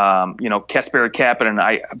 Kasperi Kapanen.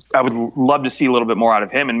 I would love to see a little bit more out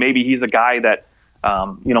of him, and maybe he's a guy that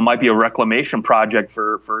might be a reclamation project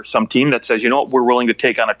for some team that says, we're willing to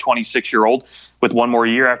take on a 26-year-old with one more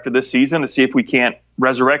year after this season to see if we can't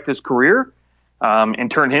resurrect his career. And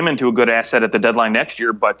turn him into a good asset at the deadline next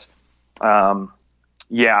year. But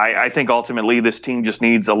I think ultimately this team just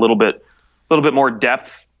needs a little bit more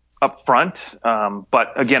depth up front.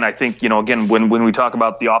 But again, I think when we talk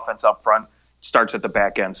about the offense up front, it starts at the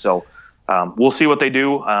back end. So we'll see what they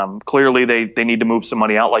do. Clearly, they need to move some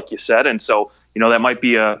money out, like you said, and so that might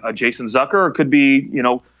be a Jason Zucker, or it could be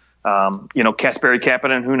Kasperi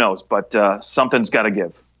Kapanen. Who knows? But something's got to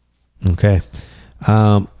give. Okay.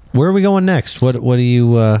 Where are we going next? What do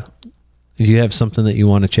you do you have something that you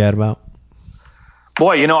want to chat about?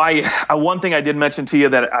 Boy, I one thing I did mention to you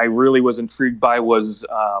that I really was intrigued by was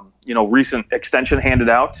recent extension handed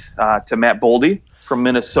out to Matt Boldy from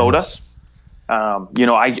Minnesota. Yes.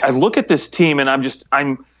 I look at this team and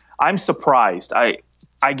I'm surprised. I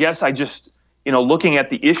guess I just looking at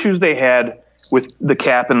the issues they had with the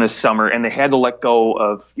cap in this summer, and they had to let go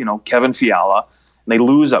of Kevin Fiala. And they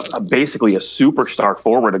lose basically a superstar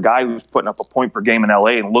forward, a guy who's putting up a point per game in LA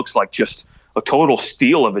and looks like just a total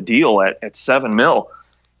steal of a deal at $7 million.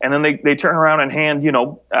 And then they turn around and hand,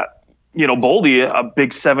 Boldy a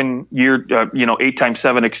big 7-year,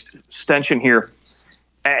 8x7 extension here.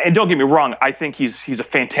 And don't get me wrong, I think he's a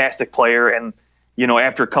fantastic player. And,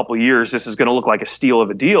 after a couple of years, this is going to look like a steal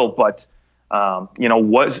of a deal. But,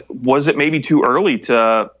 was it maybe too early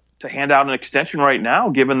to hand out an extension right now,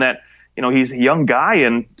 given that, he's a young guy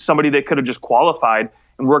and somebody that could have just qualified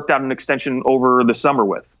and worked out an extension over the summer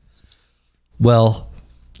with? Well,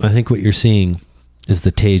 I think what you're seeing is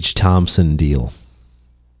the Tage Thompson deal.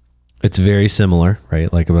 It's very similar,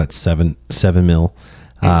 right? Like about $7 million.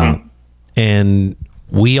 Mm-hmm. And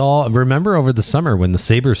we all remember over the summer when the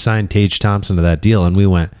Sabres signed Tage Thompson to that deal, and we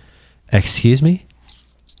went, "Excuse me?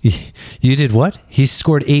 You did what? He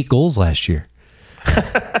scored 8 goals last year."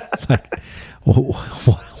 Like,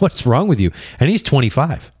 what's wrong with you? And he's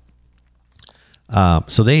 25.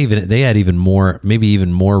 So they had even more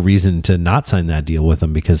reason to not sign that deal with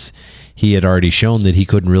him, because he had already shown that he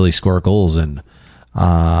couldn't really score goals. And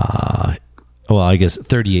I guess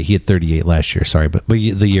 38. He had 38 last year. Sorry, but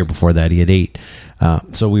the year before that he had 8.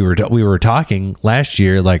 So we were talking last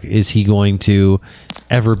year, like, is he going to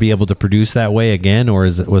ever be able to produce that way again, or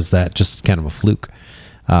was that just kind of a fluke?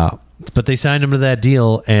 But they signed him to that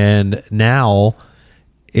deal, and now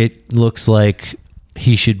it looks like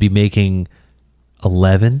he should be making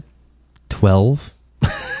 11, 12.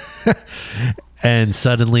 And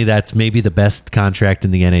suddenly that's maybe the best contract in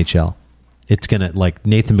the NHL. It's going to, like,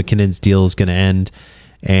 Nathan McKinnon's deal is going to end,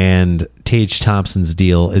 and Tage Thompson's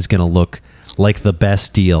deal is going to look like the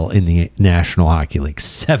best deal in the National Hockey League.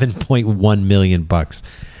 $7.1 million.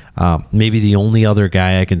 Maybe the only other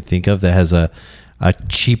guy I can think of that has a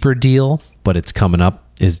cheaper deal, but it's coming up,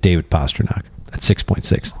 is David Pastrnak at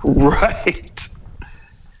 6.6. Right.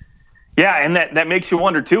 Yeah, and that makes you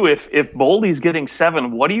wonder too, if Boldy's getting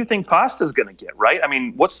 7, what do you think Pasta's going to get, right?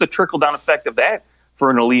 What's the trickle down effect of that for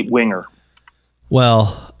an elite winger?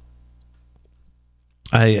 Well,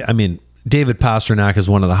 David Pastrnak is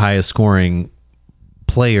one of the highest scoring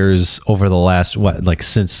players over the last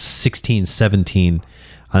since 16, 17.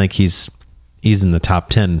 I think he's in the top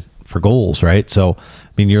 10 for goals, right? So,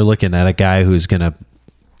 you're looking at a guy who's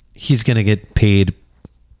he's gonna get paid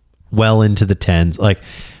well into the 10s. Like,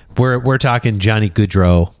 we're talking Johnny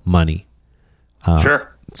Gaudreau money.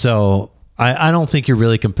 Sure. So I don't think you're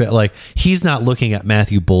really he's not looking at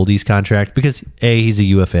Matthew Boldy's contract, because he's a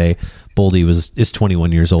UFA. Boldy is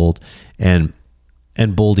 21 years old, and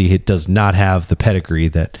Boldy does not have the pedigree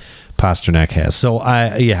that Pasternak has. So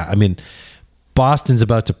I mean, Boston's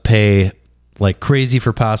about to pay like crazy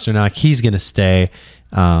for Pasternak. He's going to stay.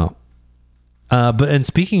 But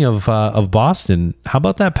speaking of Boston, how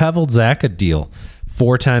about that Pavel Zacha deal?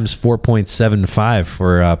 4 times 4.75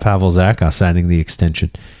 for Pavel Zacha signing the extension.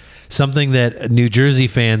 Something that New Jersey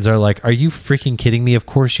fans are like, are you freaking kidding me? Of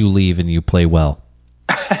course you leave and you play well.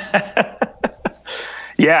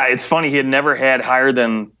 Yeah, it's funny. He had never had higher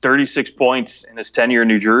than 36 points in his tenure in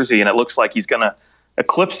New Jersey, and it looks like he's going to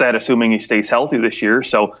eclipse that, assuming he stays healthy this year.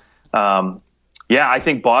 So, I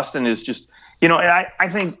think Boston is just, and I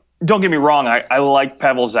think, don't get me wrong, I like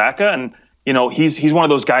Pavel Zacha, and he's one of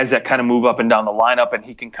those guys that kind of move up and down the lineup, and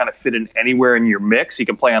he can kind of fit in anywhere in your mix. He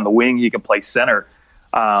can play on the wing, he can play center.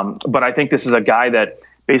 But I think this is a guy that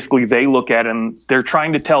basically they look at and they're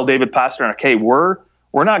trying to tell David Pasternak, hey, we're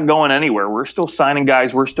not going anywhere. We're still signing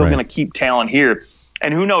guys. We're still going to keep talent here.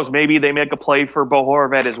 And who knows, maybe they make a play for Bo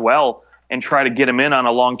Horvat as well and try to get him in on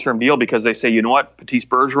a long-term deal because they say, you know what, Patrice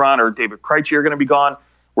Bergeron or David Krejci are going to be gone.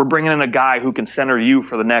 We're bringing in a guy who can center you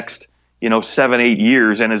for the next, 7-8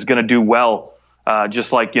 years and is going to do well.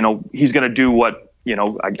 Just like, he's going to do what,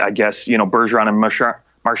 I guess, Bergeron and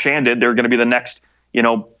Marchand did. They're going to be the next,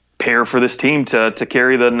 pair for this team to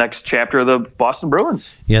carry the next chapter of the Boston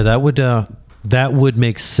Bruins. Yeah, that would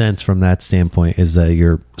make sense from that standpoint, is that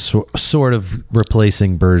you're sort of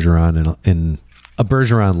replacing Bergeron in a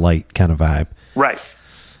Bergeron light kind of vibe. Right.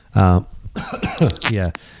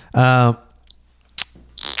 Yeah.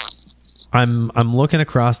 I'm looking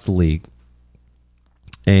across the league,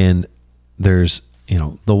 and there's,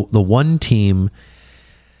 the one team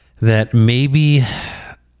that maybe,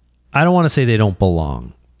 I don't want to say they don't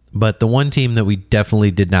belong, but the one team that we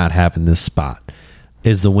definitely did not have in this spot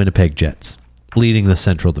is the Winnipeg Jets, leading the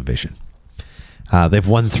Central Division. They've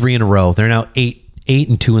won 3 in a row. They're now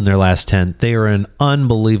 8-2 in their last 10. They are an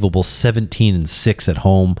unbelievable 17-6 at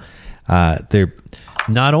home. They're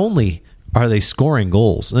not only are they scoring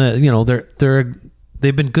goals, they've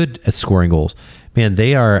been good at scoring goals. Man,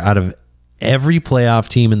 they are, out of every playoff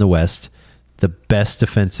team in the West, the best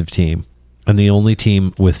defensive team, and the only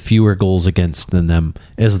team with fewer goals against than them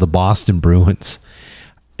is the Boston Bruins.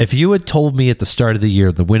 If you had told me at the start of the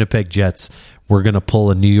year the Winnipeg Jets were going to pull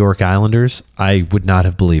a New York Islanders, I would not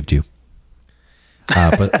have believed you.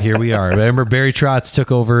 But here we are. Remember, Barry Trotz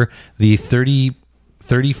took over the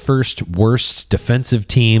 31st worst defensive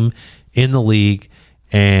team in the league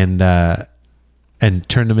and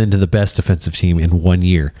turned them into the best defensive team in 1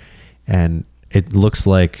 year. And it looks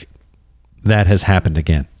like that has happened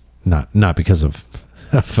again. Not because of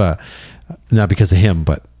him,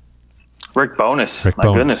 but Rick Bowness. Rick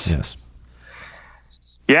Bowness, yes.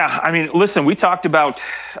 Yeah, I mean, listen, we talked about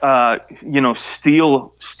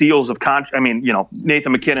steals of contract. I mean,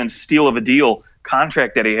 Nathan MacKinnon's steal of a deal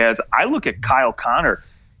contract that he has. I look at Kyle Connor.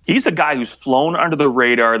 He's a guy who's flown under the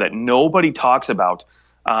radar that nobody talks about.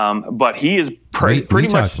 But he is pretty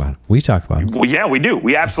much. We talk about him. Well, yeah, we do.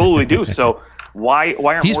 We absolutely do. So why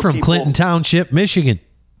aren't he's more from people... Clinton Township, Michigan?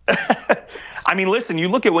 I mean, listen, you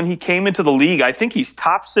look at when he came into the league, I think he's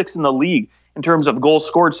top 6 in the league in terms of goals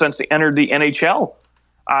scored since he entered the NHL.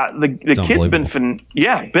 The kid's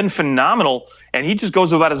been phenomenal, and he just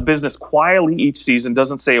goes about his business quietly each season,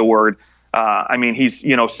 doesn't say a word. I mean, he's,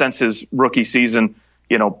 since his rookie season,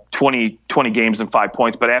 20 games and 5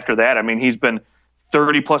 points. But after that, I mean, he's been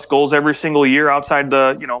 30-plus goals every single year outside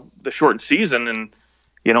the shortened season. And,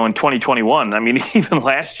 in 2021, I mean, even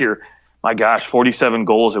last year, my gosh, 47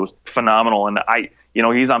 goals. It was phenomenal. And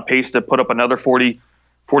he's on pace to put up another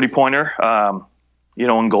 40-pointer,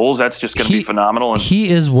 in goals. That's just going to be phenomenal. And he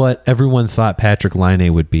is what everyone thought Patrick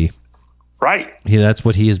Laine would be. Right. That's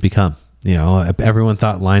what he has become. Everyone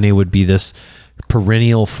thought Laine would be this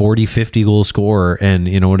perennial 40, 50 goal scorer. And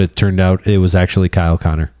what it turned out, it was actually Kyle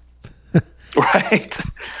Connor. Right.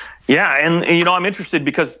 Yeah. And I'm interested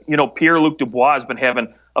because, Pierre-Luc Dubois has been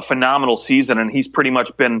having a phenomenal season, and he's pretty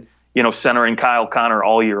much been, centering Kyle Connor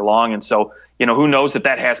all year long. And so, who knows if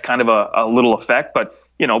that has kind of a little effect, but,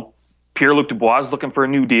 Pierre-Luc Dubois is looking for a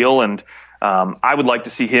new deal, and I would like to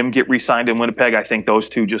see him get re-signed in Winnipeg. I think those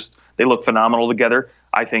two they look phenomenal together.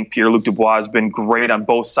 I think Pierre-Luc Dubois has been great on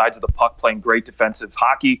both sides of the puck, playing great defensive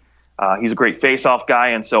hockey. He's a great face-off guy,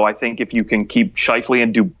 and so I think if you can keep Scheifele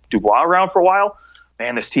and Dubois around for a while,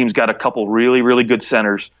 man, this team's got a couple really, really good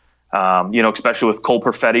centers, especially with Cole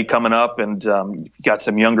Perfetti coming up, and you got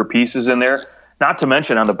some younger pieces in there. Not to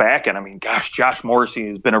mention on the back end, I mean, gosh, Josh Morrissey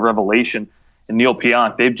has been a revelation. And Neil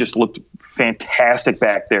Pionk, they've just looked fantastic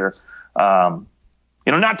back there. Not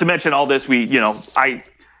to mention all this, I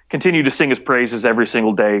continue to sing his praises every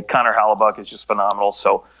single day. Connor Hellebuyck is just phenomenal.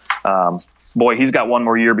 So, boy, he's got one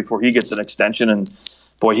more year before he gets an extension, and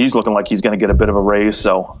boy, he's looking like he's going to get a bit of a raise.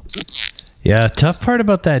 So, yeah, tough part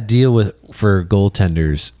about that deal for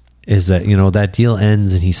goaltenders is that, that deal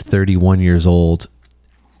ends and he's 31 years old.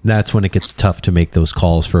 That's when it gets tough to make those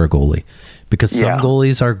calls for a goalie, because some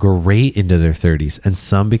goalies are great into their 30s and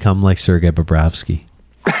some become like Sergei Bobrovsky.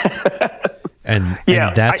 and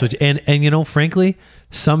that's frankly,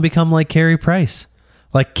 some become like Carey Price.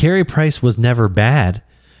 Like Carey Price was never bad,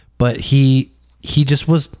 but he just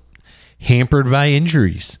was hampered by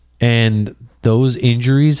injuries, and those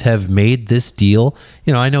injuries have made this deal.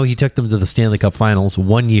 I know he took them to the Stanley Cup Finals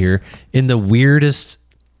one year in the weirdest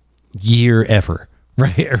year ever,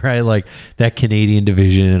 right? Like that Canadian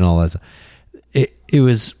division and all that stuff. It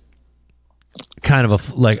was kind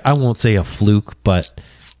of I won't say a fluke, but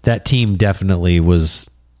that team definitely was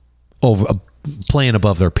playing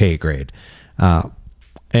above their pay grade.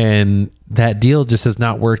 And that deal just has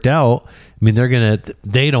not worked out. I mean,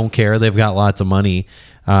 they don't care. They've got lots of money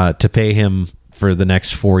to pay him for the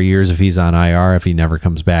next 4 years if he's on IR, if he never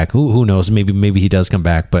comes back. Who knows? Maybe he does come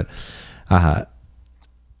back. But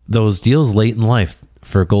those deals late in life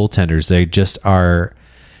for goaltenders, they just are,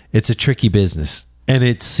 it's a tricky business. And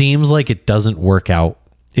it seems like it doesn't work out.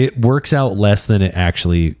 It works out less than it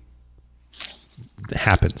actually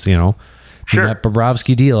happens, Sure. That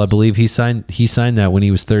Bobrovsky deal, I believe he signed that when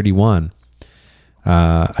he was 31.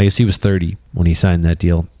 I guess he was 30 when he signed that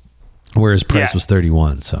deal, whereas Price was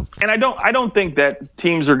 31. So, and I don't think that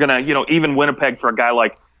teams are gonna, even Winnipeg, for a guy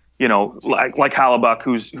like Hellebuyck,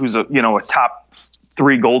 who's a top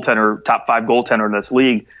 3 goaltender, top 5 goaltender in this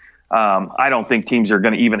league. I don't think teams are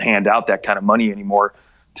going to even hand out that kind of money anymore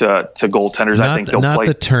to goaltenders. I think they'll play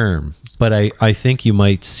the term, but I think you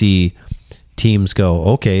might see teams go,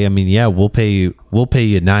 okay, I mean, yeah, we'll pay you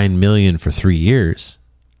 $9 million for 3 years.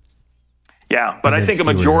 Yeah, but I think a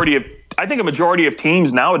majority of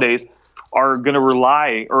teams nowadays are going to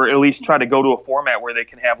rely, or at least try to go to a format where they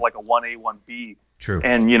can have like a 1A, 1B. True.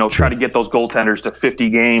 And try to get those goaltenders to 50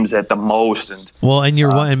 games at the most. And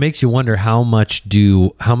it makes you wonder how much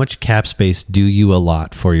cap space do you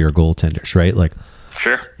allot for your goaltenders, right? Like,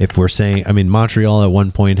 sure. If we're saying, I mean, Montreal at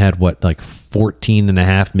one point had like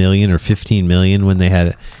 $14.5 million or $15 million when they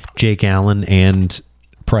had Jake Allen and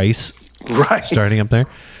Price starting up there.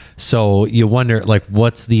 So you wonder, like,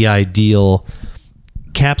 what's the ideal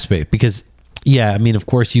cap space? Because, yeah, I mean, of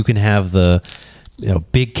course you can have the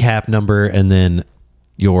big cap number, and then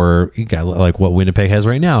you got like what Winnipeg has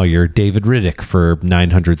right now, your David Riddick for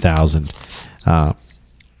 $900,000,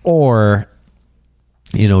 or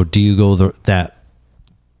do you go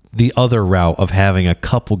the other route of having a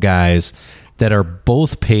couple guys that are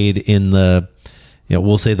both paid in the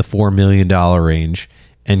we'll say the $4 million range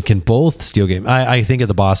and can both steal game? I think of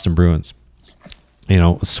the Boston Bruins.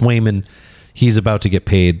 Swayman, he's about to get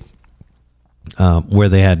paid. Where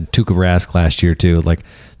they had Tuukka Rask last year too. Like,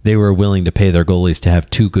 they were willing to pay their goalies to have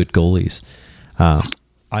 2 good goalies.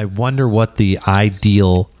 I wonder what the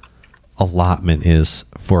ideal allotment is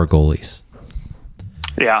for goalies.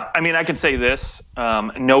 Yeah, I mean, I can say this: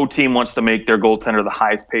 no team wants to make their goaltender the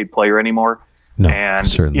highest paid player anymore. No, and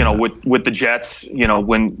certainly not. with the Jets,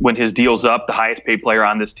 when his deal's up, the highest paid player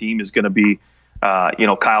on this team is going to be,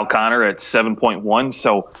 Kyle Connor at 7.1.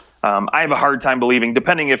 So. I have a hard time believing,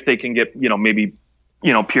 depending if they can get, maybe,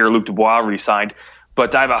 Pierre-Luc Dubois re-signed,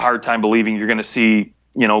 but I have a hard time believing you're going to see,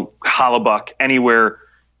 Hellebuyck anywhere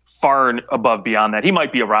far and above beyond that. He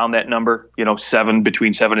might be around that number, between $7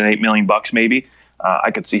 and $8 million bucks, maybe.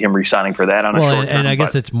 I could see him re-signing for that on a short term. And I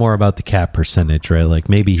guess it's more about the cap percentage, right? Like,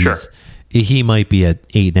 maybe he might be at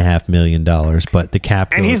 $8.5 million, but the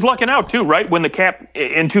cap. And he's lucking out too, right? When the cap,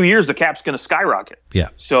 in 2 years, the cap's going to skyrocket. Yeah.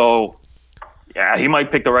 So, yeah, he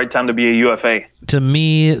might pick the right time to be a UFA. To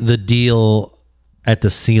me, the deal at the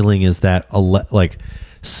ceiling is that like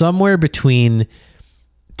somewhere between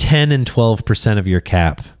 10 and 12% of your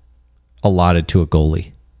cap allotted to a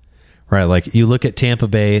goalie, right? Like, you look at Tampa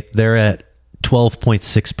Bay, they're at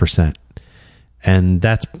 12.6%, and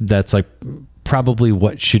that's like probably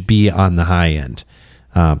what should be on the high end.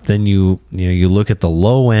 Then you look at the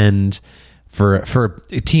low end for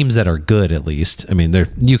teams that are good, at least. I mean,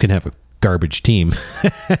 you can have a garbage team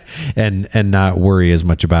and not worry as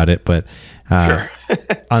much about it, but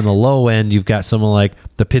on the low end, you've got someone like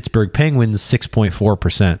the Pittsburgh Penguins,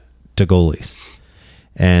 6.4% to goalies,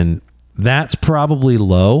 and that's probably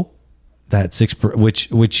low. That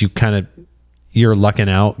which you kind of, you're lucking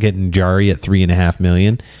out getting Jarry at $3.5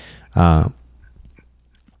 million. But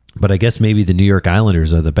I guess maybe the New York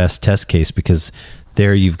Islanders are the best test case, because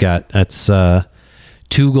there you've got, that's 2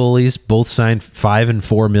 goalies, both signed $5 and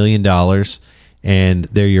 $4 million, and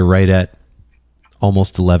there you're right at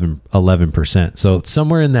almost 11%. So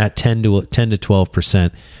somewhere in that 10 to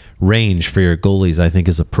 12% range for your goalies, I think,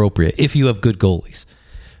 is appropriate if you have good goalies.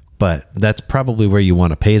 But that's probably where you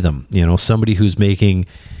want to pay them. Somebody who's making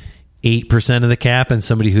 8% of the cap and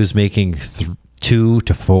somebody who's making 2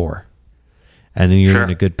 to 4, and then you're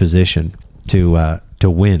in a good position to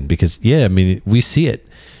win. Because we see it.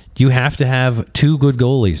 You have to have 2 good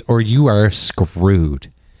goalies, or you are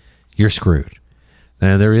screwed. You're screwed.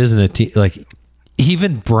 And there isn't a team like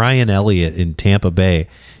even Brian Elliott in Tampa Bay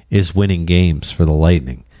is winning games for the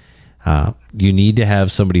Lightning. You need to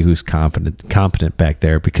have somebody who's competent back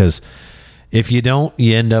there, because if you don't,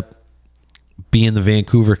 you end up being the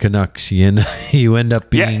Vancouver Canucks. You end up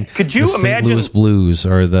being the St. Louis Blues,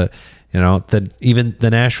 or even the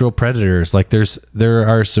Nashville Predators. Like there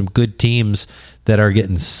are some good teams that are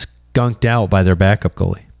getting skunked out by their backup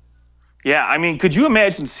goalie. Yeah, I mean, could you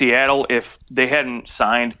imagine Seattle if they hadn't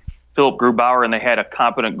signed Philip Grubauer and they had a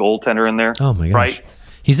competent goaltender in there? Oh my gosh, right?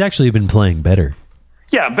 He's actually been playing better.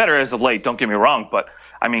 Yeah, better as of late. Don't get me wrong, but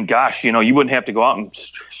I mean, gosh, you wouldn't have to go out and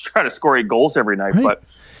try to score 8 goals every night. Right. But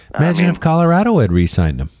imagine if Colorado had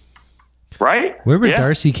re-signed him. Right? Where would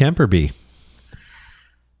Darcy Kemper be?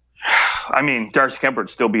 I mean, Darcy Kemper would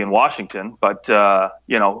still be in Washington, but Gorgiev,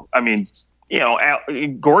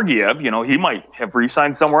 he might have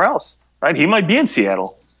re-signed somewhere else, right? He might be in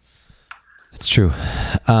Seattle. That's true.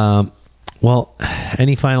 Well,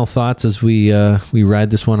 any final thoughts as we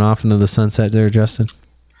ride this one off into the sunset there, Justin?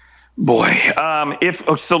 Boy,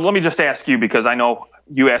 so let me just ask you, because I know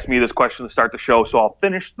you asked me this question to start the show, so I'll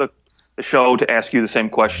finish the show to ask you the same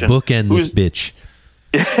question. Bookend this bitch.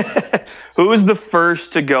 Who is the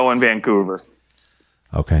first to go in Vancouver?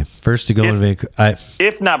 Okay, first to go in Vancouver.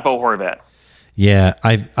 If not Bo Horvat. Yeah,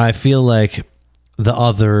 I feel like the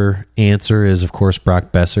other answer is, of course,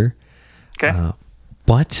 Brock Besser. Okay.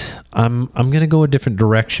 But I'm going to go a different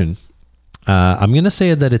direction. I'm going to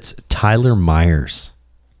say that it's Tyler Myers.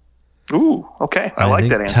 Ooh, okay. I like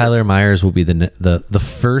that answer. Tyler Myers will be the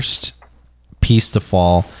first piece to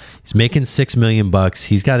fall. He's making $6 million.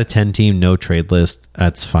 He's got a 10-team no trade list.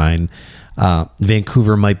 That's fine.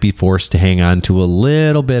 Vancouver might be forced to hang on to a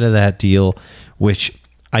little bit of that deal, which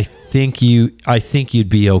I think you'd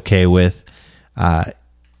be okay with.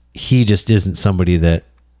 He just isn't somebody that,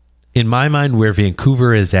 in my mind, where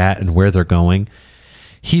Vancouver is at and where they're going,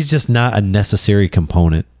 he's just not a necessary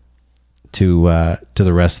component to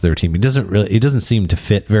the rest of their team. He doesn't seem to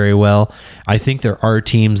fit very well. I think there are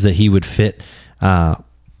teams that he would fit,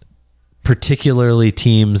 particularly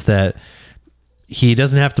teams that he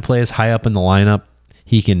doesn't have to play as high up in the lineup.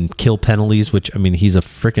 He can kill penalties, which, I mean, he's a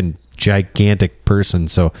freaking gigantic person.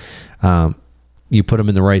 So you put him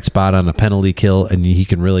in the right spot on a penalty kill and he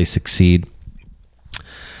can really succeed.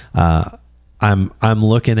 I'm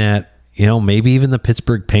looking at, maybe even the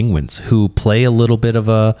Pittsburgh Penguins, who play a little bit of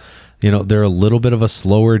a, they're a little bit of a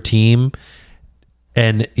slower team.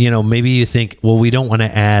 And, maybe you think, well, we don't want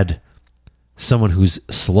to add someone who's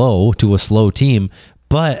slow to a slow team.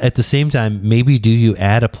 But at the same time, maybe do you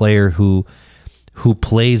add a player who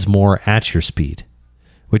plays more at your speed?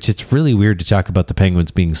 Which it's really weird to talk about the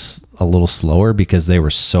Penguins being a little slower because they were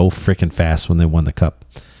so freaking fast when they won the Cup.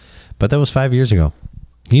 But that was 5 years ago.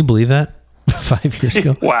 Can you believe that? 5 years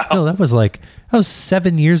ago? Wow. No, that was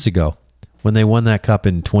 7 years ago when they won that Cup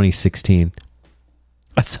in 2016.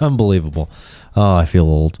 That's unbelievable. Oh, I feel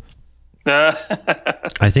old.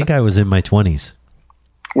 I think I was in my 20s.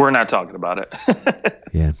 We're not talking about it.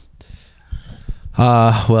 Yeah.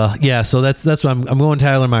 Well, yeah, so that's what I'm going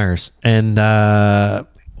Tyler Myers. And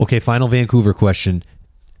okay, final Vancouver question.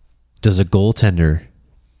 Does a goaltender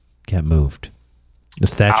get moved?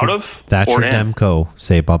 Does Thatcher Demko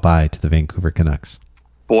say bye-bye to the Vancouver Canucks?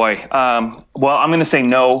 Boy, well, I'm going to say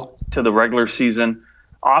no to the regular season.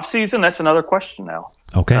 Off-season, that's another question now.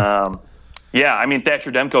 Okay. Yeah, I mean,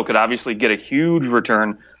 Thatcher Demko could obviously get a huge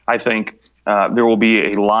return. I think there will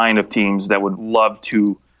be a line of teams that would love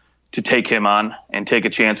to take him on and take a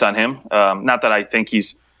chance on him. Not that I think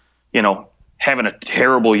he's, having a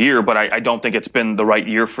terrible year, but I don't think it's been the right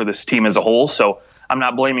year for this team as a whole. So I'm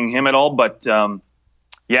not blaming him at all. But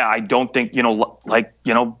yeah, I don't think,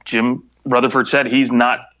 Jim Rutherford said, he's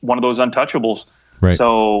not one of those untouchables. Right.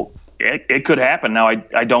 So it could happen. Now,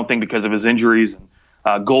 I don't think because of his injuries,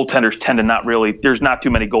 goaltenders tend to not really, there's not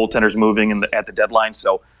too many goaltenders moving at the deadline.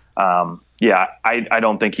 So yeah, I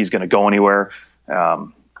don't think he's going to go anywhere.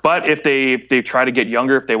 But if they try to get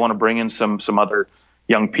younger, if they want to bring in some other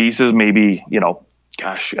young pieces, maybe,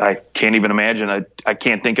 gosh, I can't even imagine. I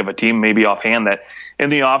can't think of a team maybe offhand that in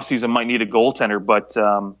the offseason might need a goaltender. But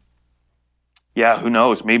Yeah, who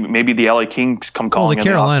knows? Maybe the LA Kings come calling. Well, the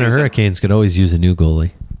Carolina Hurricanes could always use a new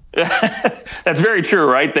goalie. That's very true,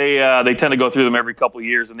 right? They tend to go through them every couple of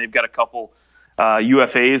years, and they've got a couple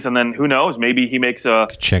UFAs, and then who knows? Maybe he makes a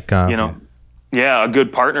Chekhov, a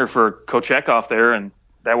good partner for Kochetkov there, and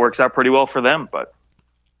that works out pretty well for them. But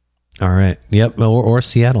all right, yep, or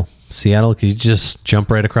Seattle. Seattle, could you just jump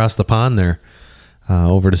right across the pond there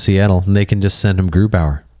over to Seattle, and they can just send him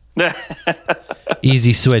Grubauer.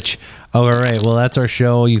 Easy switch. All right, well, that's our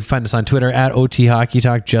show. You can find us on Twitter at OT Hockey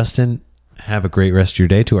Talk. Justin, have a great rest of your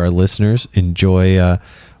day. To our listeners, enjoy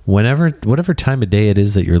whatever time of day it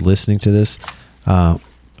is that you're listening to this.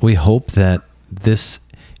 We hope that this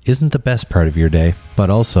isn't the best part of your day, but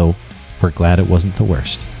also we're glad it wasn't the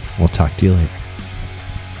worst. We'll talk to you later.